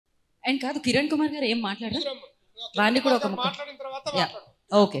And కాదు కిరణ్ కుమార్ గారు ఏం మాట్లాడారు వారిని కూడా ఒక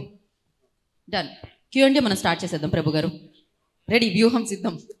ఓకే డన్ Q&A మనం స్టార్ట్ చేసేద్దాం. ప్రభు గారు రెడీ, వ్యూహం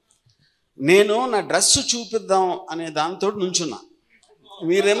సిద్ధం. నేను నా డ్రెస్ చూపిద్దాం అనే దాంతో నుంచున్నా,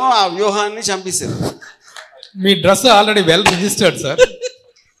 మీరేమో ఆ వ్యూహాన్ని చంపేశారు. మీ dress already well registered sir.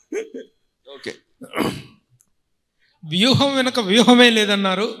 Okay, వ్యూహం వెనక వ్యూహమే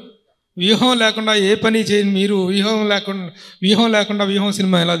లేదన్నారు. వ్యూహం లేకుండా ఏ పని చేయని మీరు వ్యూహం లేకుండా వ్యూహం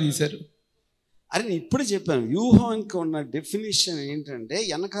సినిమా ఎలా తీశారు? అరే నేను ఇప్పుడు చెప్పాను, వ్యూహంకి ఉన్న డెఫినేషన్ ఏంటంటే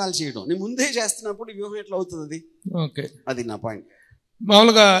వెనకాల చేయడం. నేను ముందే చేస్తున్నప్పుడు వ్యూహం ఎట్లా అవుతుంది? అది ఓకే, అది నా పాయింట్.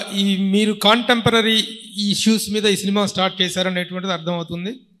 మామూలుగా ఈ మీరు కాంటెంపరీ ఇష్యూస్ మీద ఈ సినిమా స్టార్ట్ చేశారనేటువంటిది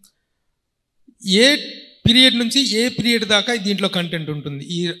అర్థమవుతుంది. ఏ పీరియడ్ నుంచి ఏ పీరియడ్ దాకా దీంట్లో కంటెంట్ ఉంటుంది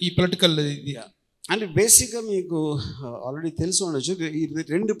ఈ పొలిటికల్ ఇది? అంటే బేసిక్గా మీకు ఆల్రెడీ తెలిసి ఉండొచ్చు, ఈ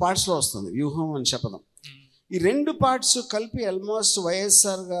 2 పార్ట్స్లో వస్తుంది వ్యూహం అని చెప్పడం. ఈ 2 పార్ట్స్ కలిపి ఆల్మోస్ట్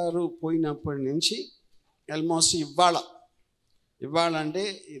వైఎస్ఆర్ గారు పోయినప్పటి నుంచి ఆల్మోస్ట్ ఇవాళ అంటే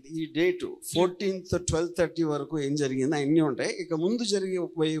ఈ డేటు 14th 12:30 వరకు ఏం జరిగింది అన్నీ ఉంటాయి. ఇక ముందు జరిగే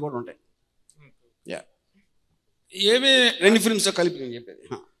కూడా ఉంటాయి. ఏమే 2 ఫిల్మ్స్తో కలిపి నేను చెప్పేది.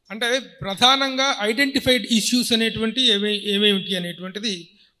 అంటే ప్రధానంగా ఐడెంటిఫైడ్ ఇష్యూస్ అనేటువంటి ఏమేమిటి అనేటువంటిది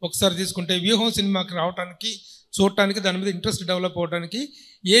ఒకసారి తీసుకుంటే వ్యూహం సినిమాకి రావడానికి చూడటానికి దాని మీద ఇంట్రెస్ట్ డెవలప్ అవడానికి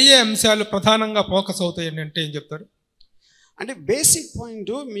ఏ అంశాలు ప్రధానంగా ఫోకస్ అవుతాయని అంటే ఏం చెప్తారు? అంటే బేసిక్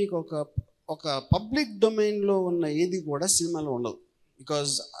పాయింట్ మీకు ఒక పబ్లిక్ డొమైన్లో ఉన్న ఏది కూడా సినిమాలో ఉండదు.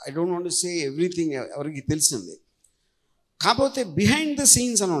 Because I don't want to say everything ఎవరికి తెలిసింది. కాకపోతే బిహైండ్ ద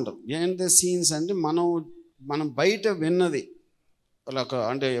సీన్స్ అని ఉంటుంది. బిహైండ్ ద సీన్స్ అంటే మనం బయట విన్నది,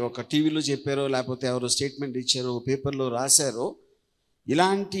 అంటే ఒక టీవీలో చెప్పారో లేకపోతే ఎవరో స్టేట్మెంట్ ఇచ్చారో పేపర్లో రాశారో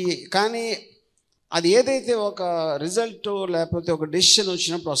ఇలాంటి, కానీ అది ఏదైతే ఒక రిజల్ట్ లేకపోతే ఒక డెసిషన్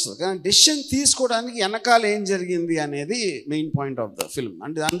వచ్చినప్పుడు వస్తుంది. కానీ డెసిషన్ తీసుకోవడానికి వెనకాల ఏం జరిగింది అనేది main point of the film.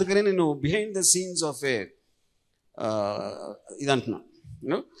 అంటే అందుకనే నేను బిహైండ్ ద సీన్స్ ఆఫ్ ఇది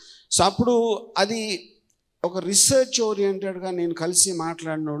అంటున్నాను. సో అప్పుడు అది ఒక రీసెర్చ్ ఓరియంటెడ్గా నేను కలిసి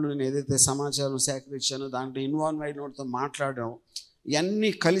మాట్లాడిన వాళ్ళు, నేను ఏదైతే సమాచారం సేకరించానో దాంట్లో ఇన్వాల్వ్ అయిన వాళ్ళతో మాట్లాడడం,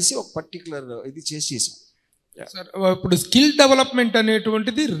 ఇవన్నీ కలిసి ఒక పర్టికులర్ ఇది చేసాం. సార్ ఇప్పుడు స్కిల్ డెవలప్మెంట్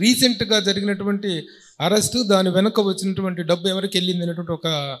అనేటువంటిది రీసెంట్గా జరిగినటువంటి అరెస్ట్, దాని వెనక వచ్చినటువంటి డబ్బు ఎవరికి వెళ్ళింది అనేటువంటి ఒక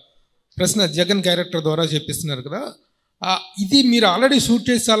ప్రశ్న జగన్ క్యారెక్టర్ ద్వారా చెప్పిస్తున్నారు కదా. ఇది మీరు ఆల్రెడీ షూట్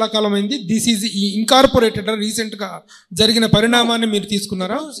చేసి చాలా కాలం అయింది. దిస్ ఈజ్ ఇన్కార్పొరేటెడ్ రీసెంట్గా జరిగిన పరిణామాన్ని మీరు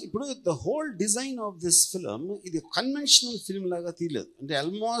తీసుకున్నారా? ఇప్పుడు the whole design of this film ఇది కన్వెన్షనల్ ఫిల్మ్ లాగా తీయలేదు. అంటే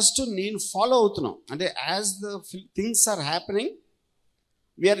ఆల్మోస్ట్ నేను ఫాలో అవుతున్నాం. అంటే as the things are happening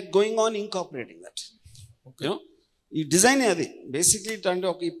we are going on incorporating that. ఈ డిజైన్ అది బేసిక్లీ. అంటే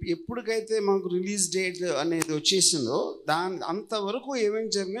ఎప్పటికైతే మనకు రిలీజ్ డేట్ అనేది వచ్చేసిందో అంతవరకు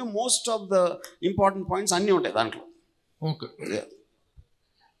ఏమేమి జరిగినాయో most of the important points అన్నీ ఉంటాయి దాంట్లో. ఓకే,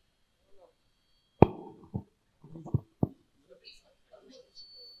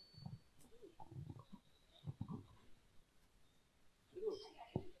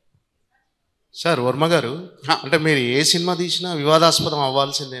 సార్ వర్మ గారు, అంటే మీరు ఏ సినిమా తీసినా వివాదాస్పదం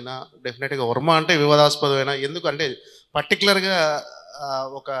అవ్వాల్సిందేనా? డెఫినెట్గా వర్మ అంటే వివాదాస్పదమైనా, ఎందుకంటే పర్టికులర్గా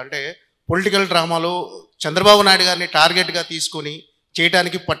అంటే పొలిటికల్ డ్రామాలో చంద్రబాబు నాయుడు గారిని టార్గెట్గా తీసుకొని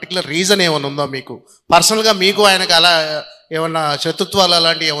చేయడానికి పర్టికులర్ రీజన్ ఏమైనా ఉందా మీకు? పర్సనల్గా మీకు ఆయనకు అలా ఏమన్నా శత్రుత్వాలు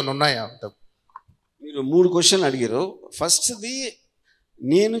అలాంటివి ఏమైనా ఉన్నాయా? మీరు 3 క్వశ్చన్లు అడిగారు. ఫస్ట్ది,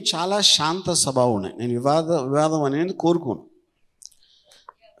 నేను చాలా శాంత స్వభావం ఉన్నాయి, నేను వివాదం అనేది కోరుకోను.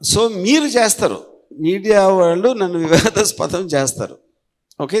 సో మీరు చేస్తారు, మీడియా వాళ్ళు నన్ను వివాదాస్పదం చేస్తారు.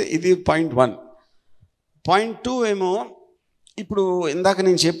 ఓకే, ఇది పాయింట్ 1. పాయింట్ 2 ఏమో, ఇప్పుడు ఇందాక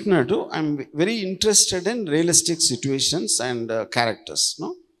నేను చెప్పినట్టు I'm very interested in realistic situations and characters.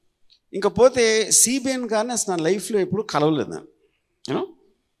 ఇంకపోతే సిబిఎన్ గారిని అసలు నా లైఫ్లో ఎప్పుడు కలవలేదు నేను, యూనో.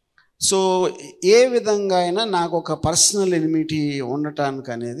 సో ఏ విధంగా అయినా నాకు ఒక పర్సనల్ ఎనిమిటీ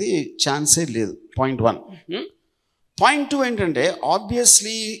ఉండటానికి అనేది ఛాన్సే లేదు. పాయింట్ 1. పాయింట్ 2 ఏంటంటే,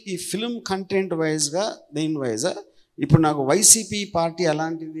 ఆబ్వియస్లీ ఈ ఫిల్మ్ కంటెంట్ వైజ్గా దేని వైజ్గా ఇప్పుడు నాకు వైసీపీ పార్టీ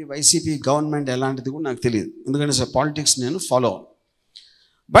ఎలాంటిది, వైసీపీ గవర్నమెంట్ ఎలాంటిది కూడా నాకు తెలియదు, ఎందుకంటే పాలిటిక్స్ నేను ఫాలో అవ్వను.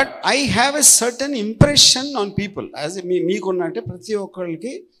 But I have a certain impression on people. As మీకున్నట్టే ప్రతి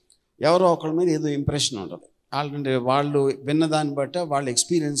ఒక్కళ్ళకి ఎవరో ఒకళ్ళ మీద ఏదో ఇంప్రెషన్ ఉంటుంది. అంటే వాళ్ళు విన్నదాన్ని బట్ట, వాళ్ళ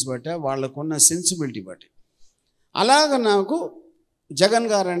ఎక్స్పీరియన్స్ బట్ట, వాళ్ళకున్న సెన్సిబిలిటీ బట్టి. అలాగ నాకు జగన్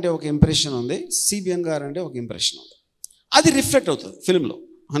గారు అంటే ఒక ఇంప్రెషన్ ఉంది, సిబిఎన్ గారు అంటే ఒక ఇంప్రెషన్ ఉంది. అది రిఫ్లెక్ట్ అవుతుంది ఫిల్మ్లో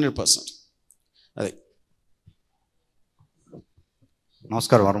 100%. అది.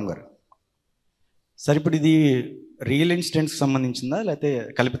 నమస్కారం వర్మ గారు. సార్ ఇప్పుడు ఇది రియల్ ఇన్సిడెంట్స్కి సంబంధించిందా లేకపోతే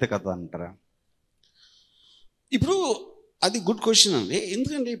కల్పిత కథ అంటారా? ఇప్పుడు అది గుడ్ క్వశ్చన్ అండి.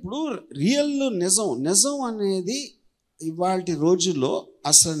 ఎందుకంటే ఇప్పుడు రియల్ నిజం అనేది ఇవాళ రోజుల్లో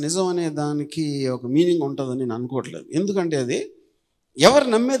అసలు నిజం అనే దానికి ఒక మీనింగ్ ఉంటుందని నేను అనుకోవట్లేదు. ఎందుకంటే అది ఎవరు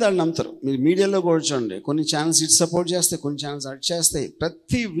నమ్మేది వాళ్ళు నమ్ముతారు. మీరు మీడియాలో కూడా చూడండి, కొన్ని ఛానల్స్ ఇటు సపోర్ట్ చేస్తాయి, కొన్ని ఛానల్స్ అటు చేస్తాయి.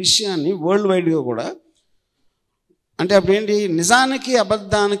 ప్రతి విషయాన్ని వరల్డ్ వైడ్గా కూడా అంటే అప్పుడు ఏంటి, నిజానికి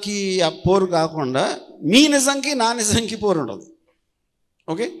అబద్ధానికి ఆ పోరు కాకుండా మీ నిజంకి నా నిజంకి పోరు ఉంటుంది.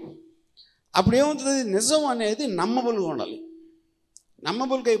 ఓకే, అప్పుడు ఏమవుతుంది, నిజం అనేది నమ్మబుల్గా ఉండాలి.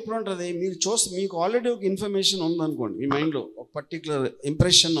 నమ్మబుల్గా ఎప్పుడు ఉంటుంది, మీరు మీకు ఆల్రెడీ ఒక ఇన్ఫర్మేషన్ ఉందనుకోండి, మీ మైండ్లో ఒక పర్టికులర్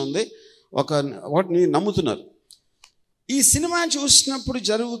ఇంప్రెషన్ ఉంది, ఒకటి మీరు నమ్ముతున్నారు. ఈ సినిమా చూసినప్పుడు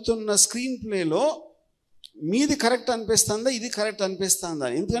జరుగుతున్న స్క్రీన్ ప్లేలో మీది కరెక్ట్ అనిపిస్తుందా, ఇది కరెక్ట్ అనిపిస్తుందా?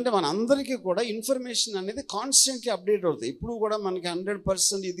 ఎందుకంటే మన అందరికీ కూడా ఇన్ఫర్మేషన్ అనేది కాన్స్టెంట్లీ అప్డేట్ అవుతుంది. ఇప్పుడు కూడా మనకి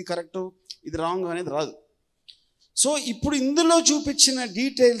 100% ఇది కరెక్ట్ ఇది రాంగ్ అనేది రాదు. సో ఇప్పుడు ఇందులో చూపించిన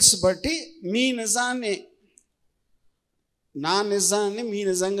డీటెయిల్స్ బట్టి మీ నిజాన్ని నా నిజాన్ని మీ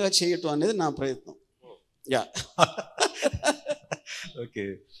నిజంగా చేయటం అనేది నా ప్రయత్నం. Yeah okay.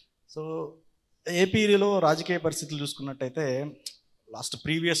 సో ఏపీలో రాజకీయ పరిస్థితులు చూసుకున్నట్టయితే లాస్ట్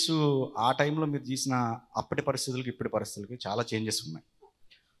ప్రీవియస్ ఆ టైంలో మీరు తీసిన అప్పటి పరిస్థితులకి ఇప్పటి పరిస్థితులకి చాలా చేంజెస్ ఉన్నాయి.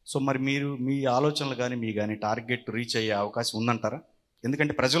 సో మరి మీరు మీ ఆలోచనలు కానీ మీ కానీ టార్గెట్ రీచ్ అయ్యే అవకాశం ఉందంటారా?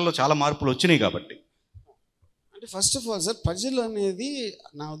 ఎందుకంటే ప్రజల్లో చాలా మార్పులు వచ్చినాయి కాబట్టి. అంటే ఫస్ట్ ఆఫ్ ఆల్ సార్, ప్రజలు అనేది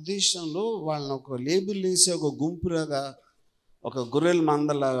నా ఉద్దేశంలో వాళ్ళని ఒక లేబుల్ వేసి ఒక గుంపులాగా ఒక గొర్రెల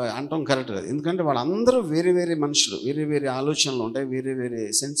మందలాగా అంటాం కరెక్ట్ కాదు. ఎందుకంటే వాళ్ళందరూ వేరే వేరే మనుషులు, వేరే వేరే ఆలోచనలు ఉంటాయి, వేరే వేరే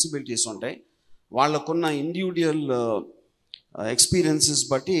సెన్సిబిలిటీస్ ఉంటాయి. వాళ్ళకున్న ఇండివిజువల్ ఎక్స్పీరియన్సెస్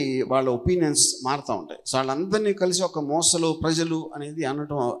బట్టి వాళ్ళ ఒపీనియన్స్ మారుతూ ఉంటాయి. సో వాళ్ళందరినీ కలిసి ఒక మోసలు ప్రజలు అనేది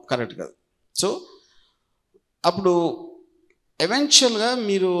అనటం కరెక్ట్ కాదు. సో అప్పుడు ఎవెన్చువల్గా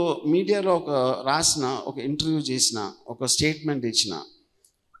మీరు మీడియాలో ఒక రాసిన, ఒక ఇంటర్వ్యూ చేసిన, ఒక స్టేట్మెంట్ ఇచ్చిన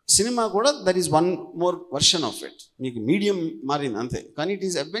సినిమా కూడా that is one more version of it. మీకు మీడియం మారింది అంతే, కానీ ఇట్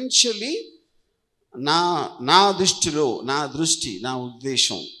ఈస్ ఎవెన్చువల్లీ నా దృష్టిలో నా దృష్టి నా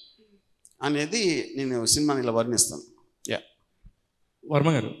ఉద్దేశం అనేది నేను సినిమాని ఇలా వర్ణిస్తాను. యా వర్మ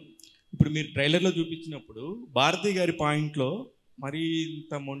గారు, ఇప్పుడు మీరు ట్రైలర్లో చూపించినప్పుడు భారతి గారి పాయింట్లో మరీ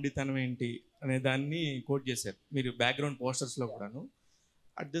ఇంత మొండితనం ఏంటి అనే దాన్ని కోట్ చేశారు మీరు బ్యాక్గ్రౌండ్ పోస్టర్స్లో కూడాను.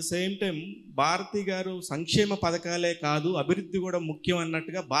 At the same time Bharati గారు సంక్షేమ పథకాలే కాదు అభివృద్ధి కూడా ముఖ్యం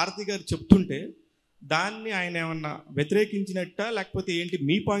అన్నట్టుగా భారతి గారు చెప్తుంటే దాన్ని ఆయన ఏమన్నా వ్యతిరేకించినట్ట లేకపోతే ఏంటి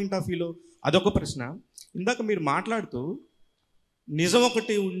మీ పాయింట్ ఆఫ్ వ్యూలో? అదొక ప్రశ్న. ఇందాక మీరు మాట్లాడుతూ నిజం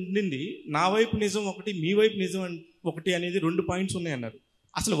ఒకటి ఉండింది, నా వైపు నిజం ఒకటి, మీ వైపు నిజం ఒకటి అనేది 2 పాయింట్స్ ఉన్నాయన్నారు.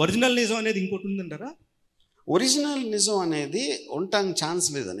 అసలు ఒరిజినల్ నిజం అనేది ఇంకోటి ఉందంటారా? ఒరిజినల్ నిజం అనేది ఉండటానికి ఛాన్స్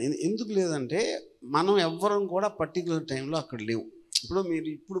లేదని. ఎందుకు లేదంటే మనం ఎవ్వరం కూడా పర్టికులర్ టైంలో అక్కడ లేవు. ఇప్పుడు మీరు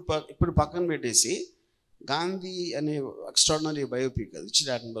ఇప్పుడు పక్కన పెట్టేసి గాంధీ అనే ఎక్స్ట్రాడినరీ బయోపిక్ అది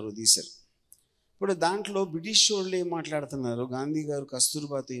డాటన్బర్గ్ తీశారు. ఇప్పుడు దాంట్లో బ్రిటిష్ వాళ్ళు ఏం మాట్లాడుతున్నారు, గాంధీ గారు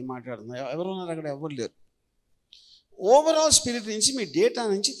కస్తూర్బాతో ఏం మాట్లాడుతున్నారు, ఎవరున్నారు అక్కడ? ఎవరు లేరు. ఓవరాల్ స్పిరిట్ నుంచి మీ డేటా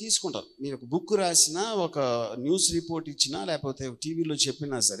నుంచి తీసుకుంటారు. మీరు ఒక బుక్ రాసినా, ఒక న్యూస్ రిపోర్ట్ ఇచ్చినా, లేకపోతే టీవీలో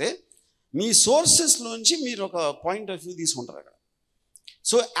చెప్పినా సరే మీ సోర్సెస్లోంచి మీరు ఒక పాయింట్ ఆఫ్ వ్యూ తీసుకుంటారు అక్కడ.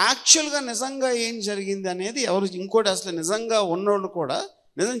 సో యాక్చువల్గా నిజంగా ఏం జరిగింది అనేది ఎవరు ఇంకోటి అసలు నిజంగా ఉన్నోళ్ళు కూడా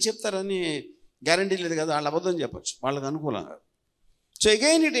నిజం చెప్తారని గ్యారంటీ లేదు కదా, వాళ్ళు అబద్ధం చెప్పచ్చు వాళ్ళకి అనుకూలంగా. So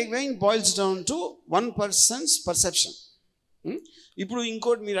again boils down to one persons perception. ఇప్పుడు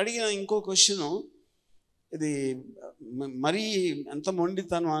ఇంకోటి మీరు అడిగిన ఇంకో క్వశ్చను, ఇది మరీ ఎంత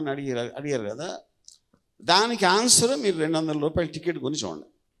మొండితనం అని అడిగారు కదా, దానికి ఆన్సర్ మీరు 200 రూపాయల టికెట్ కొని చూడండి.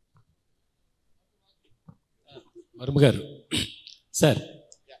 వర్మ గారు సార్,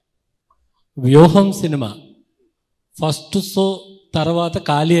 వ్యూహం సినిమా ఫస్ట్ షో తర్వాత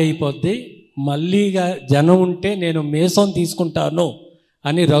ఖాళీ అయిపోద్ది, మళ్ళీగా జనం ఉంటే నేను మేసం తీసుకుంటాను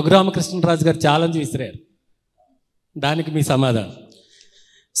అని రఘురామకృష్ణరాజు గారు ఛాలెంజ్ విసిరారు. దానికి మీ సమాధానం?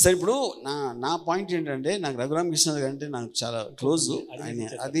 సార్ ఇప్పుడు నా పాయింట్ ఏంటంటే, నాకు రఘురామకృష్ణ గారు అంటే నాకు చాలా క్లోజ్. ఆయన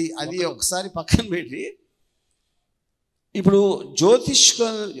అది ఒకసారి పక్కన పెట్టి, ఇప్పుడు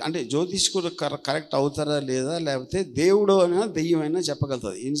జ్యోతిష్కుడు కరెక్ట్ అవుతారా లేదా, లేకపోతే దేవుడు అయినా దెయ్యమైనా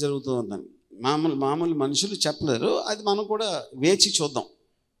చెప్పగలుగుతుంది ఏం జరుగుతుందని. మామూలు మనుషులు చెప్పలేరు. అది మనం కూడా వేచి చూద్దాం.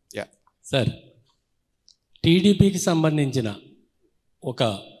 యా సార్, టీడీపీకి సంబంధించిన ఒక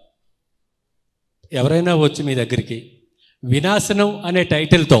ఎవరైనా వచ్చి మీ దగ్గరికి వినాశనం అనే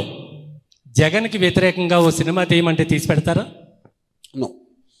టైటిల్తో జగన్కి వ్యతిరేకంగా ఓ సినిమా తీయమంటే తీసి పెడతారా? నో.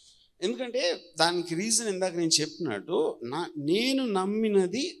 ఎందుకంటే దానికి రీజన్ ఇందాక నేను చెప్పినట్టు, నేను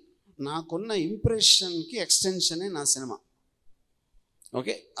నమ్మినది నాకున్న ఇంప్రెషన్కి ఎక్స్టెన్షనే నా సినిమా.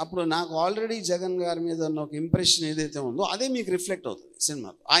 ఓకే, అప్పుడు నాకు ఆల్రెడీ జగన్ గారి మీద ఉన్న ఒక ఇంప్రెషన్ ఏదైతే ఉందో అదే మీకు రిఫ్లెక్ట్ అవుతుంది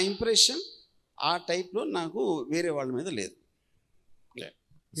సినిమాలో. ఆ ఇంప్రెషన్ ఆ టైప్లో నాకు వేరే వాళ్ళ మీద లేదు.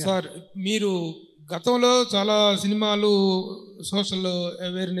 సార్, మీరు గతంలో చాలా సినిమాలు సోషల్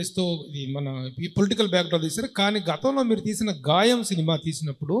అవేర్నెస్తో ఇది మన ఈ పొలిటికల్ బ్యాక్డ్రాప్ తీశారు. కానీ గతంలో మీరు తీసిన గాయం సినిమా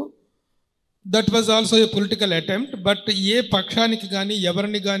తీసినప్పుడు that was also a political attempt. But ఏ పక్షానికి కానీ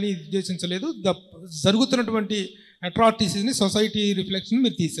ఎవరిని కానీ ఉద్దేశించలేదు. జరుగుతున్నటువంటి అట్రాసిటీస్ని సొసైటీ రిఫ్లెక్షన్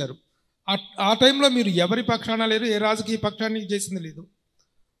మీరు తీశారు. ఆ టైంలో మీరు ఎవరి పక్షాన లేరు, ఏ రాజకీయ పక్షానికి చేసింది లేదు.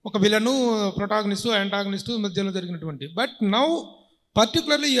 ఒక విలను, ప్రొటాగనిస్టు, యాంటాగనిస్టు మధ్యలో జరిగినటువంటి. But now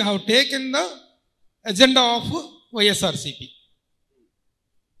particularly you have taken the agenda of YSRCP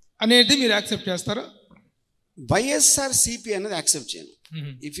అనేది మీరు యాక్సెప్ట్ చేస్తారా? వైఎస్ఆర్సిపి అనేది యాక్సెప్ట్ చేయను.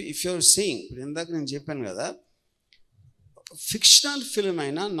 ఇఫ్ యూఆర్ సీయింగ్, ఇప్పుడు ఇందాక నేను చెప్పాను కదా, ఫిక్షనల్ ఫిల్మ్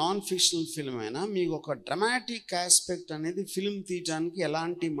అయినా నాన్ ఫిక్షనల్ ఫిల్మ్ అయినా మీకు ఒక డ్రమాటిక్ ఆస్పెక్ట్ అనేది ఫిల్మ్ తీయడానికి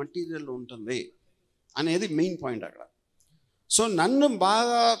ఎలాంటి మటీరియల్ ఉంటుంది అనేది మెయిన్ పాయింట్ అక్కడ. సో నన్ను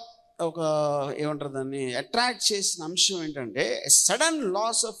బాగా ఒక ఏమంటారు దాన్ని అట్రాక్ట్ చేసిన అంశం ఏంటంటే sudden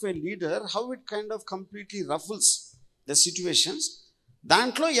loss of A leader, how it kind of completely ruffles the situations.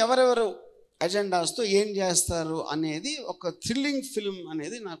 దాంట్లో ఎవరెవరు అజెండాస్తో ఏం చేస్తారు అనేది ఒక థ్రిల్లింగ్ ఫిల్మ్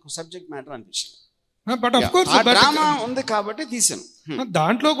అనేది నాకు సబ్జెక్ట్ మ్యాటర్ అనిపించింది. బట్ ఆఫ్ కోర్స్ డ్రామా ఉంది కాబట్టి తీసాను.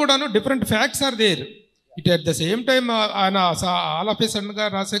 దాంట్లో కూడాను different facts are there. It at the same time ఆయన ఆల్ ఆఫ్ ఏ సడన్ గా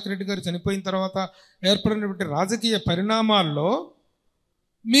రాజశేఖర రెడ్డి గారు చనిపోయిన తర్వాత ఏర్పడినటువంటి రాజకీయ పరిణామాల్లో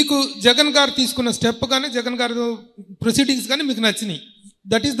మీకు జగన్ గారు తీసుకున్న స్టెప్ కానీ జగన్ గారు ప్రొసీడింగ్స్ కానీ మీకు నచ్చినాయి.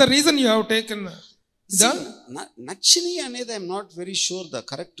 That is the reason you have taken. నచ్చినాయి అనేది I'm not very sure the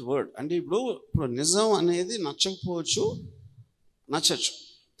correct word. అంటే ఇప్పుడు నిజం అనేది నచ్చకపోవచ్చు, నచ్చచ్చు.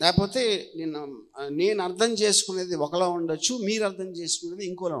 లేకపోతే నేను అర్థం చేసుకునేది ఒకలా ఉండొచ్చు, మీరు అర్థం చేసుకునేది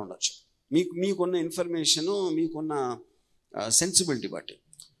ఇంకోలా ఉండొచ్చు. మీకున్న ఇన్ఫర్మేషను, మీకున్న సెన్సిబిలిటీ బట్టి.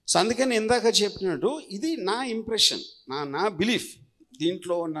 సో అందుకని ఇందాక చెప్పినట్టు ఇది నా ఇంప్రెషన్, నా బిలీఫ్.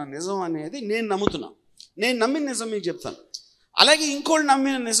 దీంట్లో ఉన్న నిజం అనేది నేను నమ్ముతున్నాను. నేను నమ్మిన నిజం మీకు చెప్తాను. అలాగే ఇంకోళ్ళు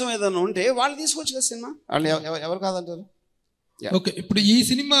నమ్మిన నిజం ఏదైనా ఉంటే వాళ్ళు తీసుకొచ్చు కదా సినిమా. వాళ్ళు ఎవరు కాదంటారు? ఓకే, ఇప్పుడు ఈ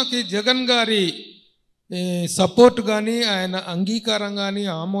సినిమాకి జగన్ గారి సపోర్ట్ కానీ, ఆయన అంగీకారం కానీ,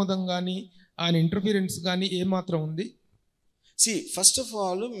 ఆమోదం కానీ, ఆయన ఇంటర్ఫీరెన్స్ కానీ ఏమాత్రం ఉంది? ఫస్ట్ ఆఫ్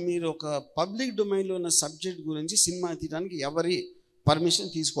ఆల్ మీరు ఒక పబ్లిక్ డొమైన్లో ఉన్న సబ్జెక్ట్ గురించి సినిమా తీయడానికి ఎవరి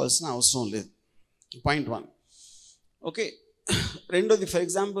పర్మిషన్ తీసుకోవాల్సిన అవసరం లేదు. పాయింట్ 1. ఓకే, రెండోది, ఫర్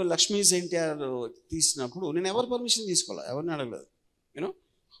ఎగ్జాంపుల్ లక్ష్మీస్ ఎన్టీఆర్ తీసినప్పుడు నేను ఎవరి పర్మిషన్ తీసుకోవాలి, ఎవరిని అడగలేదు. యూనో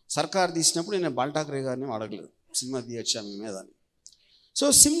సర్కార్ తీసినప్పుడు నేను బాల్టాక్రే గారిని అడగలేదు సినిమా తీయచ్చా మీ మీద అని. సో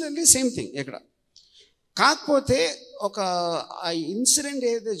సిమిలర్లీ సేమ్ థింగ్ ఇక్కడ. కాకపోతే ఒక ఆ ఇన్సిడెంట్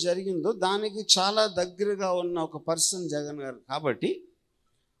ఏదైతే జరిగిందో దానికి చాలా దగ్గరగా ఉన్న ఒక పర్సన్ జగన్ గారు కాబట్టి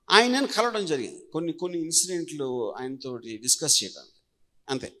ఆయనను కలవడం జరిగింది. కొన్ని ఇన్సిడెంట్లు ఆయనతో డిస్కస్ చేయడానికి,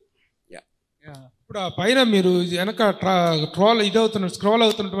 అంతే. ఇప్పుడు ఆ పైన మీరు వెనక స్క్రోల్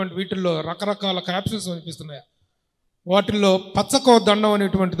అవుతున్నటువంటి వీటిల్లో రకరకాల క్యాప్షన్స్ అనిపిస్తున్నాయి. వాటిల్లో పచ్చకో దండం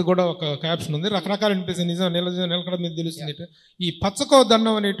అనేటువంటిది కూడా ఒక క్యాప్షన్ ఉంది. రకరకాలు అనిపిస్తుంది. నిజం నిలకడ మీద తెలుస్తుంది. ఈ పచ్చకో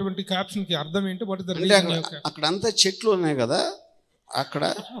దండం అనేటువంటి క్యాప్షన్ కి అర్థం ఏంటి? అక్కడ అంతా చెట్లు ఉన్నాయి కదా, అక్కడ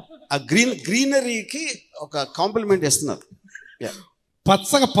ఆ గ్రీనరీకి ఒక కాంప్లిమెంట్ ఇస్తున్నారు.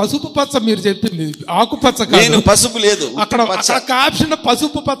 పచ్చగా పసుపు పచ్చ మీరు చెప్పింది ఆకుపచ్చ, పసుపు లేదు అక్కడ క్యాప్షన్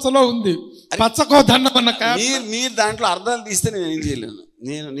పసుపు పచ్చలో ఉంది. పచ్చకో దండం అన్న క్యాప్షన్ మీరు దాంట్లో అర్థాలు తీస్తే నేను ఏం చేయలేను.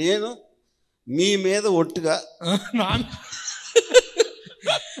 నేను మీ మీద ఒట్టుగా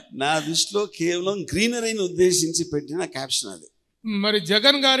నా దృష్టిలో కేవలం గ్రీనరీని ఉద్దేశించి పెట్టిన క్యాప్షన్ అది. మరి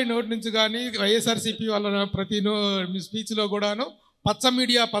జగన్ గారి నోటి నుంచి కానీ వైఎస్ఆర్సీపీ వాళ్ళ ప్రతి స్పీచ్లో కూడాను పచ్చ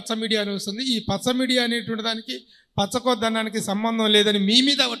మీడియా అని వస్తుంది. ఈ పచ్చ మీడియా అనేటువంటి దానికి పచ్చకొద్దనానికి సంబంధం లేదని మీ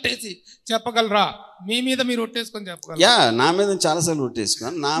మీద ఒట్టేసి చెప్పగలరా? మీ మీద మీరు ఒట్టేసుకొని చెప్పగలరా? నా మీద చాలాసార్లు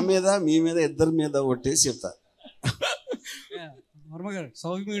ఒట్టేసుకున్నాను. నా మీద, మీ మీద, ఇద్దరి మీద ఒట్టేసి చెప్తా. వర్మ గారు,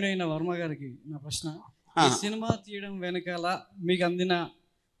 సౌమ్యుడైన వర్మ గారికి నా ప్రశ్న, ఈ సినిమా తీయడం వెనకాల మీకు అందిన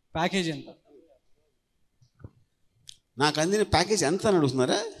ప్యాకేజ్ ఎంత? నాకు అందిన ప్యాకేజ్ ఎంత అని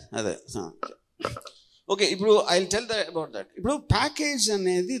అడుగుతున్నారా? అదే ఓకే. ఇప్పుడు I will tell about that. ఇప్పుడు ప్యాకేజ్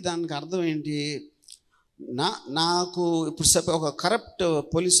అనేది దానికి అర్థం ఏంటి? నాకు ఇప్పుడు ఒక కరప్ట్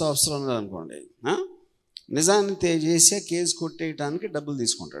పోలీస్ ఆఫీసర్ ఉన్నాడు అనుకోండి, నిజాన్ని చేసే కేసు కొట్టేయడానికి డబ్బులు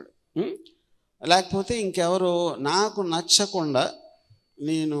తీసుకుంటాడు. లేకపోతే ఇంకెవరో నాకు నచ్చకుండా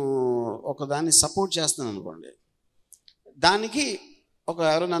నేను ఒకదాన్ని సపోర్ట్ చేస్తాను అనుకోండి, దానికి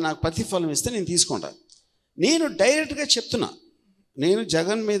ఎవరైనా నాకు ప్రతిఫలం ఇస్తే నేను తీసుకుంటాను. నేను డైరెక్ట్గా చెప్తున్నా, నేను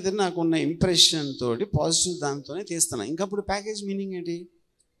జగన్ మీద నాకున్న ఇంప్రెషన్ తోటి పాజిటివ్ దాంతోనే తీస్తున్నా. ఇంకప్పుడు ప్యాకేజ్ మీనింగ్ ఏంటి?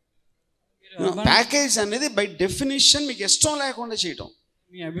 ప్యాకేజ్ అనేది బై డెఫినేషన్ మీకు ఇష్టం లేకుండా చేయటం.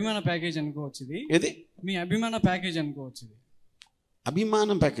 మీ అభిమాన ప్యాకేజ్ అనుకోవచ్చు ఇది. ఏది మీ అభిమాన ప్యాకేజ్ అనుకోవచ్చు ఇది?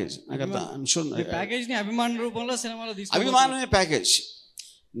 అభిమానం ప్యాకేజ్ ప్యాకేజ్ ని అభిమాన రూపంలో సినిమాలో అభిమానమే ప్యాకేజ్.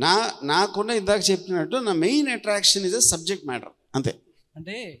 నాకున్న ఇందాక చెప్పినట్టు నా main attraction is a subject matter, అంతే.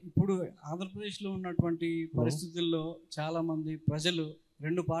 అంటే ఇప్పుడు ఆంధ్రప్రదేశ్లో ఉన్నటువంటి పరిస్థితుల్లో చాలామంది ప్రజలు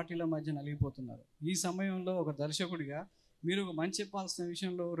రెండు పార్టీల మధ్య నలిగిపోతున్నారు. ఈ సమయంలో ఒక దర్శకుడిగా మీరు ఒక మంచి చెప్పాల్సిన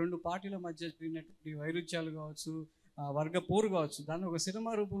విషయంలో రెండు పార్టీల మధ్య జరిగినటువంటి వైరుధ్యాలు కావచ్చు, వర్గ పోరు కావచ్చు, దాన్ని ఒక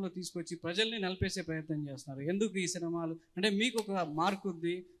సినిమా రూపంలో తీసుకొచ్చి ప్రజల్ని నలిపేసే ప్రయత్నం చేస్తున్నారు. ఎందుకు ఈ సినిమాలు అంటే మీకు ఒక మార్క్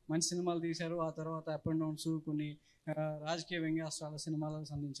ఉంది, మంచి సినిమాలు తీశారు, ఆ తర్వాత అప్ అండ్ డౌన్స్, కొన్ని రాజకీయ వ్యంగ్యాస్త్రాల సినిమాలను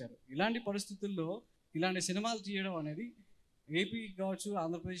సంధించారు. ఇలాంటి పరిస్థితుల్లో ఇలాంటి సినిమాలు తీయడం అనేది ఏపీ కావచ్చు,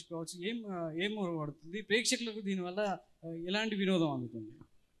 ఆంధ్రప్రదేశ్ కావచ్చు ఏం పడుతుంది, ప్రేక్షకులకు దీనివల్ల ఎలాంటి వినోదం అందుతుంది?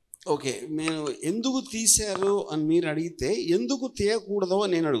 ఓకే, నేను ఎందుకు తీశారు అని మీరు అడిగితే ఎందుకు తీయకూడదో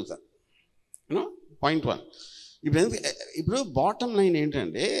నేను అడుగుతాను. పాయింట్ 1. ఇప్పుడు బాటమ్ లైన్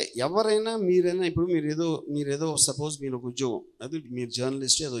ఏంటంటే, ఎవరైనా మీరైనా ఇప్పుడు మీరేదో సపోజ్ మీరు ఒక ఉద్యోగం, అది మీరు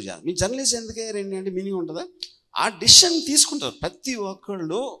జర్నలిస్ట్ ఏదో చేయాలి. మీ జర్నలిస్ట్ ఎందుకయ్యారండి అంటే మీనింగ్ ఉంటుందా? ఆ డెసిషన్ తీసుకుంటారు. ప్రతి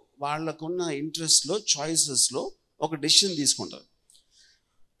ఒక్కళ్ళు వాళ్ళకున్న ఇంట్రెస్ట్లో, చాయిసెస్లో ఒక డెసిషన్ తీసుకుంటారు.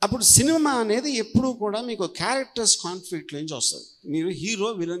 అప్పుడు సినిమా అనేది ఎప్పుడూ కూడా మీకు క్యారెక్టర్స్ కాన్ఫ్లిక్ట్ నుంచి వస్తుంది. మీరు హీరో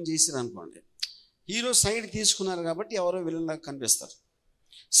విలన్ చేసారు అనుకోండి, హీరో సైడ్ తీసుకున్నారు కాబట్టి ఎవరో విలన్ లాగా కనిపిస్తారు.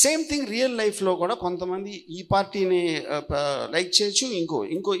 సేమ్ థింగ్ రియల్ లైఫ్లో కూడా కొంతమంది ఈ పార్టీని లైక్ చేయొచ్చు,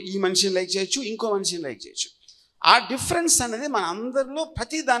 ఇంకో ఈ మనిషిని లైక్ చేయొచ్చు, ఇంకో మనిషిని లైక్ చేయొచ్చు. ఆ డిఫరెన్స్ అనేది మన అందరిలో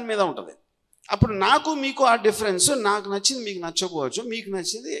ప్రతి దాని మీద ఉంటుంది. అప్పుడు నాకు మీకు ఆ డిఫరెన్స్, నాకు నచ్చింది మీకు నచ్చకపోవచ్చు, మీకు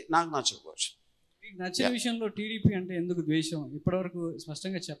నచ్చింది నాకు నచ్చకపోవచ్చు. మీకు నచ్చిన విషయంలో టీడీపీ అంటే ఎందుకు ద్వేషం ఇప్పటివరకు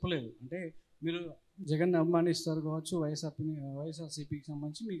స్పష్టంగా చెప్పలేదు. అంటే మీరు జగన్ అభిమానిస్తారు కావచ్చు, వైఎస్ఆర్సీపీకి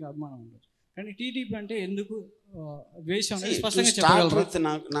సంబంధించి మీకు అభిమానం ఉండదు, కానీ టీడీపీ అంటే ఎందుకు ద్వేషం అనేది స్పష్టంగా చెప్పగలరు?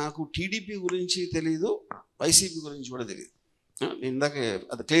 నాకు టీడీపీ గురించి తెలియదు, వైసీపీ గురించి కూడా తెలియదు. నేను ఇందాక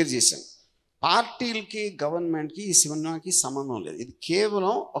అది క్లియర్ చేశాను. పార్టీలకి గవర్నమెంట్కి ఈ సినిమాకి సంబంధం లేదు. ఇది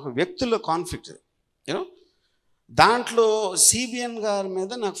కేవలం ఒక వ్యక్తుల కాన్ఫ్లిక్ట్. యూనో, దాంట్లో సిబిఎన్ గారి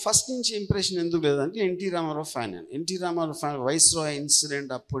మీద నాకు ఫస్ట్ నుంచి ఇంప్రెషన్ ఎందుకు లేదంటే NT Ramarao fan. NT Ramarao fan, viceroy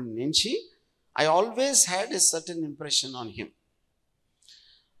incident అప్పటి నుంచి I always had a certain impression on him.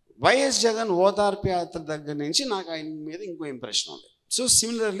 YS Jagan ఓదార్పు యాత్ర దగ్గర నుంచి నాకు ఆయన మీద ఇంకో ఇంప్రెషన్ ఉంది. సో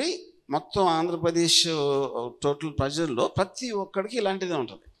సిమిలర్లీ మొత్తం ఆంధ్రప్రదేశ్ టోటల్ ప్రజల్లో ప్రతి ఒక్కడికి ఇలాంటిదే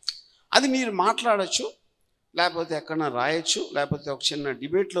ఉంటుంది. అది మీరు మాట్లాడచ్చు, లేకపోతే ఎక్కడన్నా రాయొచ్చు, లేకపోతే ఒక చిన్న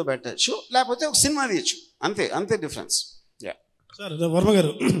డిబేట్లో పెట్టచ్చు, లేకపోతే ఒక సినిమా తీయచ్చు, అంతే డిఫరెన్స్. సార్ వర్మ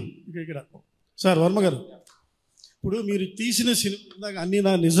గారు ఇక్కడ సార్ వర్మ గారు, ఇప్పుడు మీరు తీసిన సినిమా అన్నీ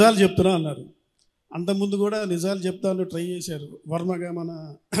నా నిజాలు చెప్తున్నా అన్నారు. అంతకుముందు కూడా నిజాలు చెప్తాను ట్రై చేశారు. వర్మగా మన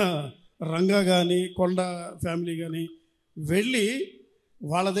రంగా కానీ కొండ ఫ్యామిలీ కానీ వెళ్ళి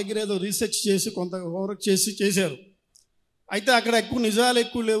వాళ్ళ దగ్గర ఏదో రీసెర్చ్ చేసి కొంత వర్క్ చేశారు. అయితే అక్కడ ఎక్కువ నిజాలు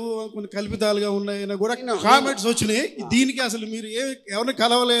ఎక్కువ లేవు, కొన్ని కల్పితాలుగా ఉన్నాయని కూడా కామెంట్స్ వచ్చినాయి. దీనికి అసలు మీరు ఎవరిని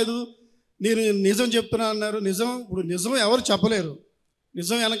కలవలేదు, నేను నిజం చెప్తున్నా అన్నారు. ఇప్పుడు నిజం ఎవరు చెప్పలేరు,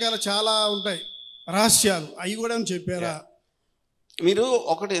 నిజం వెనకాల చాలా ఉంటాయి రహస్యాలు, అవి కూడా చెప్పారా? మీరు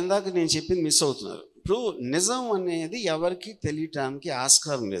ఒకటి ఇందాక నేను చెప్పింది మిస్ అవుతున్నారు. ఇప్పుడు నిజం అనేది ఎవరికి తెలియటానికి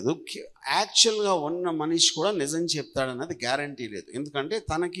ఆస్కారం లేదు. యాక్చువల్గా ఉన్న మనిషి కూడా నిజం చెప్తాడన్నది గ్యారంటీ లేదు. ఎందుకంటే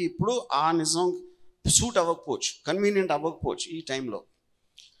తనకి ఇప్పుడు ఆ నిజం సూట్ అవ్వకపోవచ్చు, కన్వీనియంట్ అవ్వకపోవచ్చు ఈ టైంలో.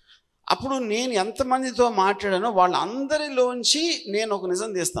 అప్పుడు నేను ఎంతమందితో మాట్లాడానో వాళ్ళందరిలోంచి నేను ఒక నిజం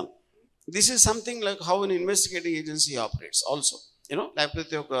తీస్తాను. This is something like how N investigating agency operates also. You know,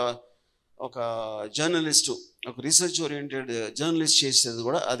 లేకపోతే ఒక జర్నలిస్టు, ఒక రీసెర్చ్ ఓరియంటెడ్ జర్నలిస్ట్ చేసేది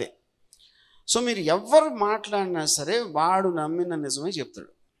కూడా అదే. సో మీరు ఎవరు మాట్లాడినా సరే వాడు నమ్మిన నిజమే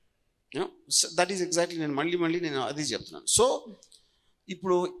చెప్తాడు. యూనో, దట్ ఈస్ ఎగ్జాక్ట్లీ నేను మళ్ళీ నేను అది చెప్తున్నాను. సో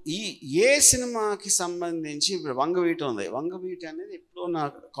ఇప్పుడు ఏ సినిమాకి సంబంధించి ఇప్పుడు వంగవీట ఉంది. వంగవీట అనేది ఎప్పుడో నా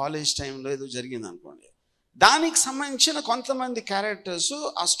కాలేజ్ టైంలో ఏదో జరిగింది అనుకోండి. దానికి సంబంధించిన కొంతమంది క్యారెక్టర్స్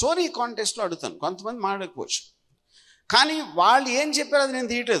ఆ స్టోరీ కాంటెస్ట్లో అడుగుతాను, కొంతమంది మాట్లాడకపోవచ్చు. కానీ వాళ్ళు ఏం చెప్పారు అది నేను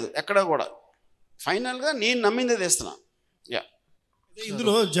తీయట్లేదు ఎక్కడ కూడా. ఫైనల్గా నేను నమ్మిందే తెస్తున్నా.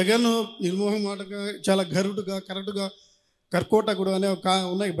 ఇందులో జగన్ నిర్మోహం మాటగా చాలా గరుడుగా కరెక్ట్గా కర్కోటకుడు అనే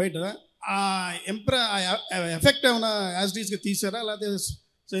ఉన్నాయి బయట. ఆ ఎఫెక్ట్ ఏమైనా యాజ్ డీస్గా తీసారా, లేకపోతే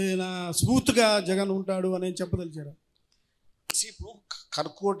స్మూత్గా జగన్ ఉంటాడు అని చెప్పదలిచారా? ఇప్పుడు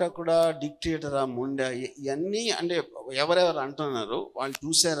కర్కోటకుడా, డిక్టేటరా, ముండా, ఇవన్నీ అంటే ఎవరెవరు అంటున్నారు, వాళ్ళు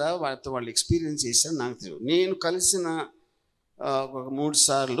చూసారా, వాళ్ళు ఎక్స్పీరియన్స్ చేశారా నాకు తెలియదు. నేను కలిసిన ఒక 3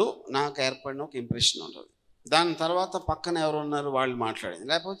 సార్లు నాకు ఏర్పడిన ఒక ఇంప్రెషన్ ఉంటుంది. దాని తర్వాత పక్కన ఎవరు ఉన్నారు వాళ్ళు మాట్లాడేది,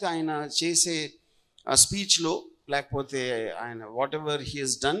 లేకపోతే ఆయన చేసే స్పీచ్లో, లేకపోతే ఆయన what ever he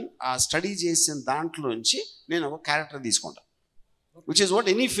Hess done ఆ స్టడీ చేసిన దాంట్లోంచి నేను ఒక క్యారెక్టర్ తీసుకుంటాను, which is what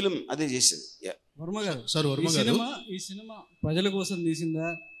any film అదే చేసేది. వర్మ గారు, ఈ సినిమా ప్రజల కోసం తీసిందా,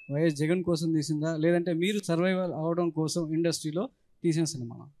 వైఎస్ జగన్ కోసం తీసిందా, లేదంటే మీరు సర్వైవల్ అవడం కోసం ఇండస్ట్రీలో తీసిన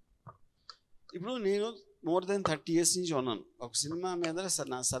సినిమా? ఇప్పుడు నేను మోర్ దెన్ 30 years నుంచి ఉన్నాను. ఒక సినిమా మీద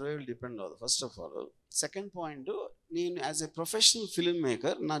నా సర్వైవల్ డిపెండ్ అవ్వదు first of all. Second point, నేను as a professional film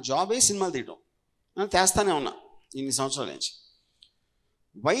maker నా జాబే సినిమాలు తీయడం, నేను చేస్తానే ఉన్నా ఇన్ని సంవత్సరాల నుంచి.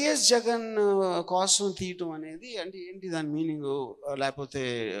 వైఎస్ జగన్ కోసం తీయటం అనేది అంటే ఏంటి దాని మీనింగు, లేకపోతే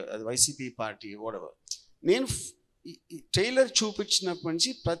అది వైసీపీ పార్టీ ఓడవర్. నేను ట్రైలర్ చూపించినప్పటి నుంచి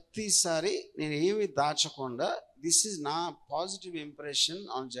ప్రతిసారి నేను ఏమి దాచకుండా దిస్ ఈజ్ నా పాజిటివ్ ఇంప్రెషన్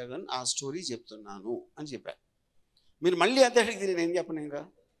ఆన్ జగన్, ఆ స్టోరీ చెప్తున్నాను అని చెప్పాను. మీరు మళ్ళీ అదే అడిగితే నేను ఏం చెప్పను ఇంకా.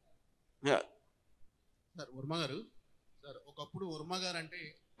 సార్ వర్మ గారు, సార్ ఒకప్పుడు వర్మ గారు అంటే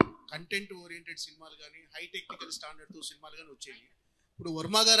కంటెంట్ ఓరియంటెడ్ సినిమాలు కానీ హై టెక్నికల్ స్టాండర్డ్తో సినిమాలు కానీ వచ్చేవి. ఇప్పుడు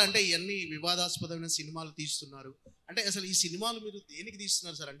వర్మ గారు అంటే ఇవన్నీ వివాదాస్పదమైన సినిమాలు తీస్తున్నారు అంటే అసలు ఈ సినిమాలు మీరు దేనికి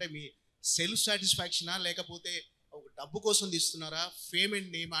తీస్తున్నారు సార్? అంటే మీ సెల్ఫ్ సాటిస్ఫాక్షనా, లేకపోతే ఒక డబ్బు కోసం తీస్తున్నారా, ఫేమ్ అండ్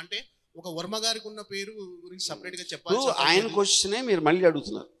నేమ్? అంటే ఒక వర్మ గారికి ఉన్న పేరు గురించి సపరేట్గా చెప్పాలి. ఆయన క్వశ్చనే మీరు మళ్ళీ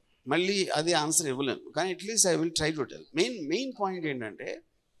అడుగుతున్నారు, మళ్ళీ అది ఆన్సర్ ఇవ్వలేను, కానీ at least I will try to tell. Main point ఏంటంటే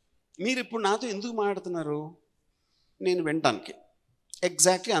మీరు ఇప్పుడు నాతో ఎందుకు మాట్లాడుతున్నారు? నేను వినటానికి,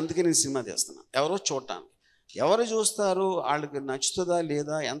 ఎగ్జాక్ట్లీ అందుకే నేను సినిమా చేస్తున్నాను. ఎవరో చూడటానికి, ఎవరు చూస్తారు, వాళ్ళకి నచ్చుతుందా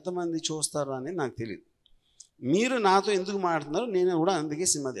లేదా, ఎంతమంది చూస్తారు అనేది నాకు తెలియదు. మీరు నాతో ఎందుకు మాట్లాడుతున్నారు, నేను కూడా అందుకే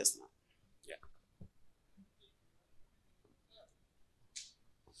సినిమా చేస్తున్నాను.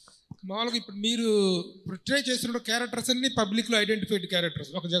 మామూలుగా ఇప్పుడు మీరు ట్రై చేస్తున్న క్యారెక్టర్స్ అన్ని పబ్లిక్లో ఐడెంటిఫైడ్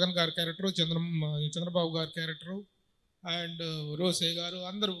క్యారెక్టర్స్. ఒక జగన్ గారి క్యారెక్టరు, చంద్రబాబు గారి క్యారెక్టరు, అండ్ రోసే గారు,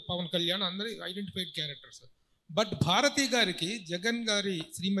 అందరూ పవన్ కళ్యాణ్, అందరూ ఐడెంటిఫైడ్ క్యారెక్టర్స్. బట్ భారతి గారికి, జగన్ గారి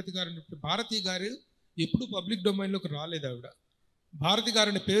శ్రీమతి గారు భారతి గారు ఎప్పుడు పబ్లిక్ డొమైన్లోకి రాలేదు. ఆవిడ భారతి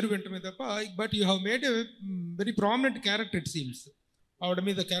గారిని పేరు వెంటనే తప్ప, but you have made a very prominent character it seems. ఆవిడ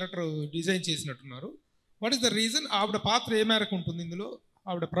మీద క్యారెక్టర్ డిజైన్ చేసినట్టున్నారు. What is the reason? ఆవిడ పాత్ర ఏ మేరకు ఉంటుంది ఇందులో,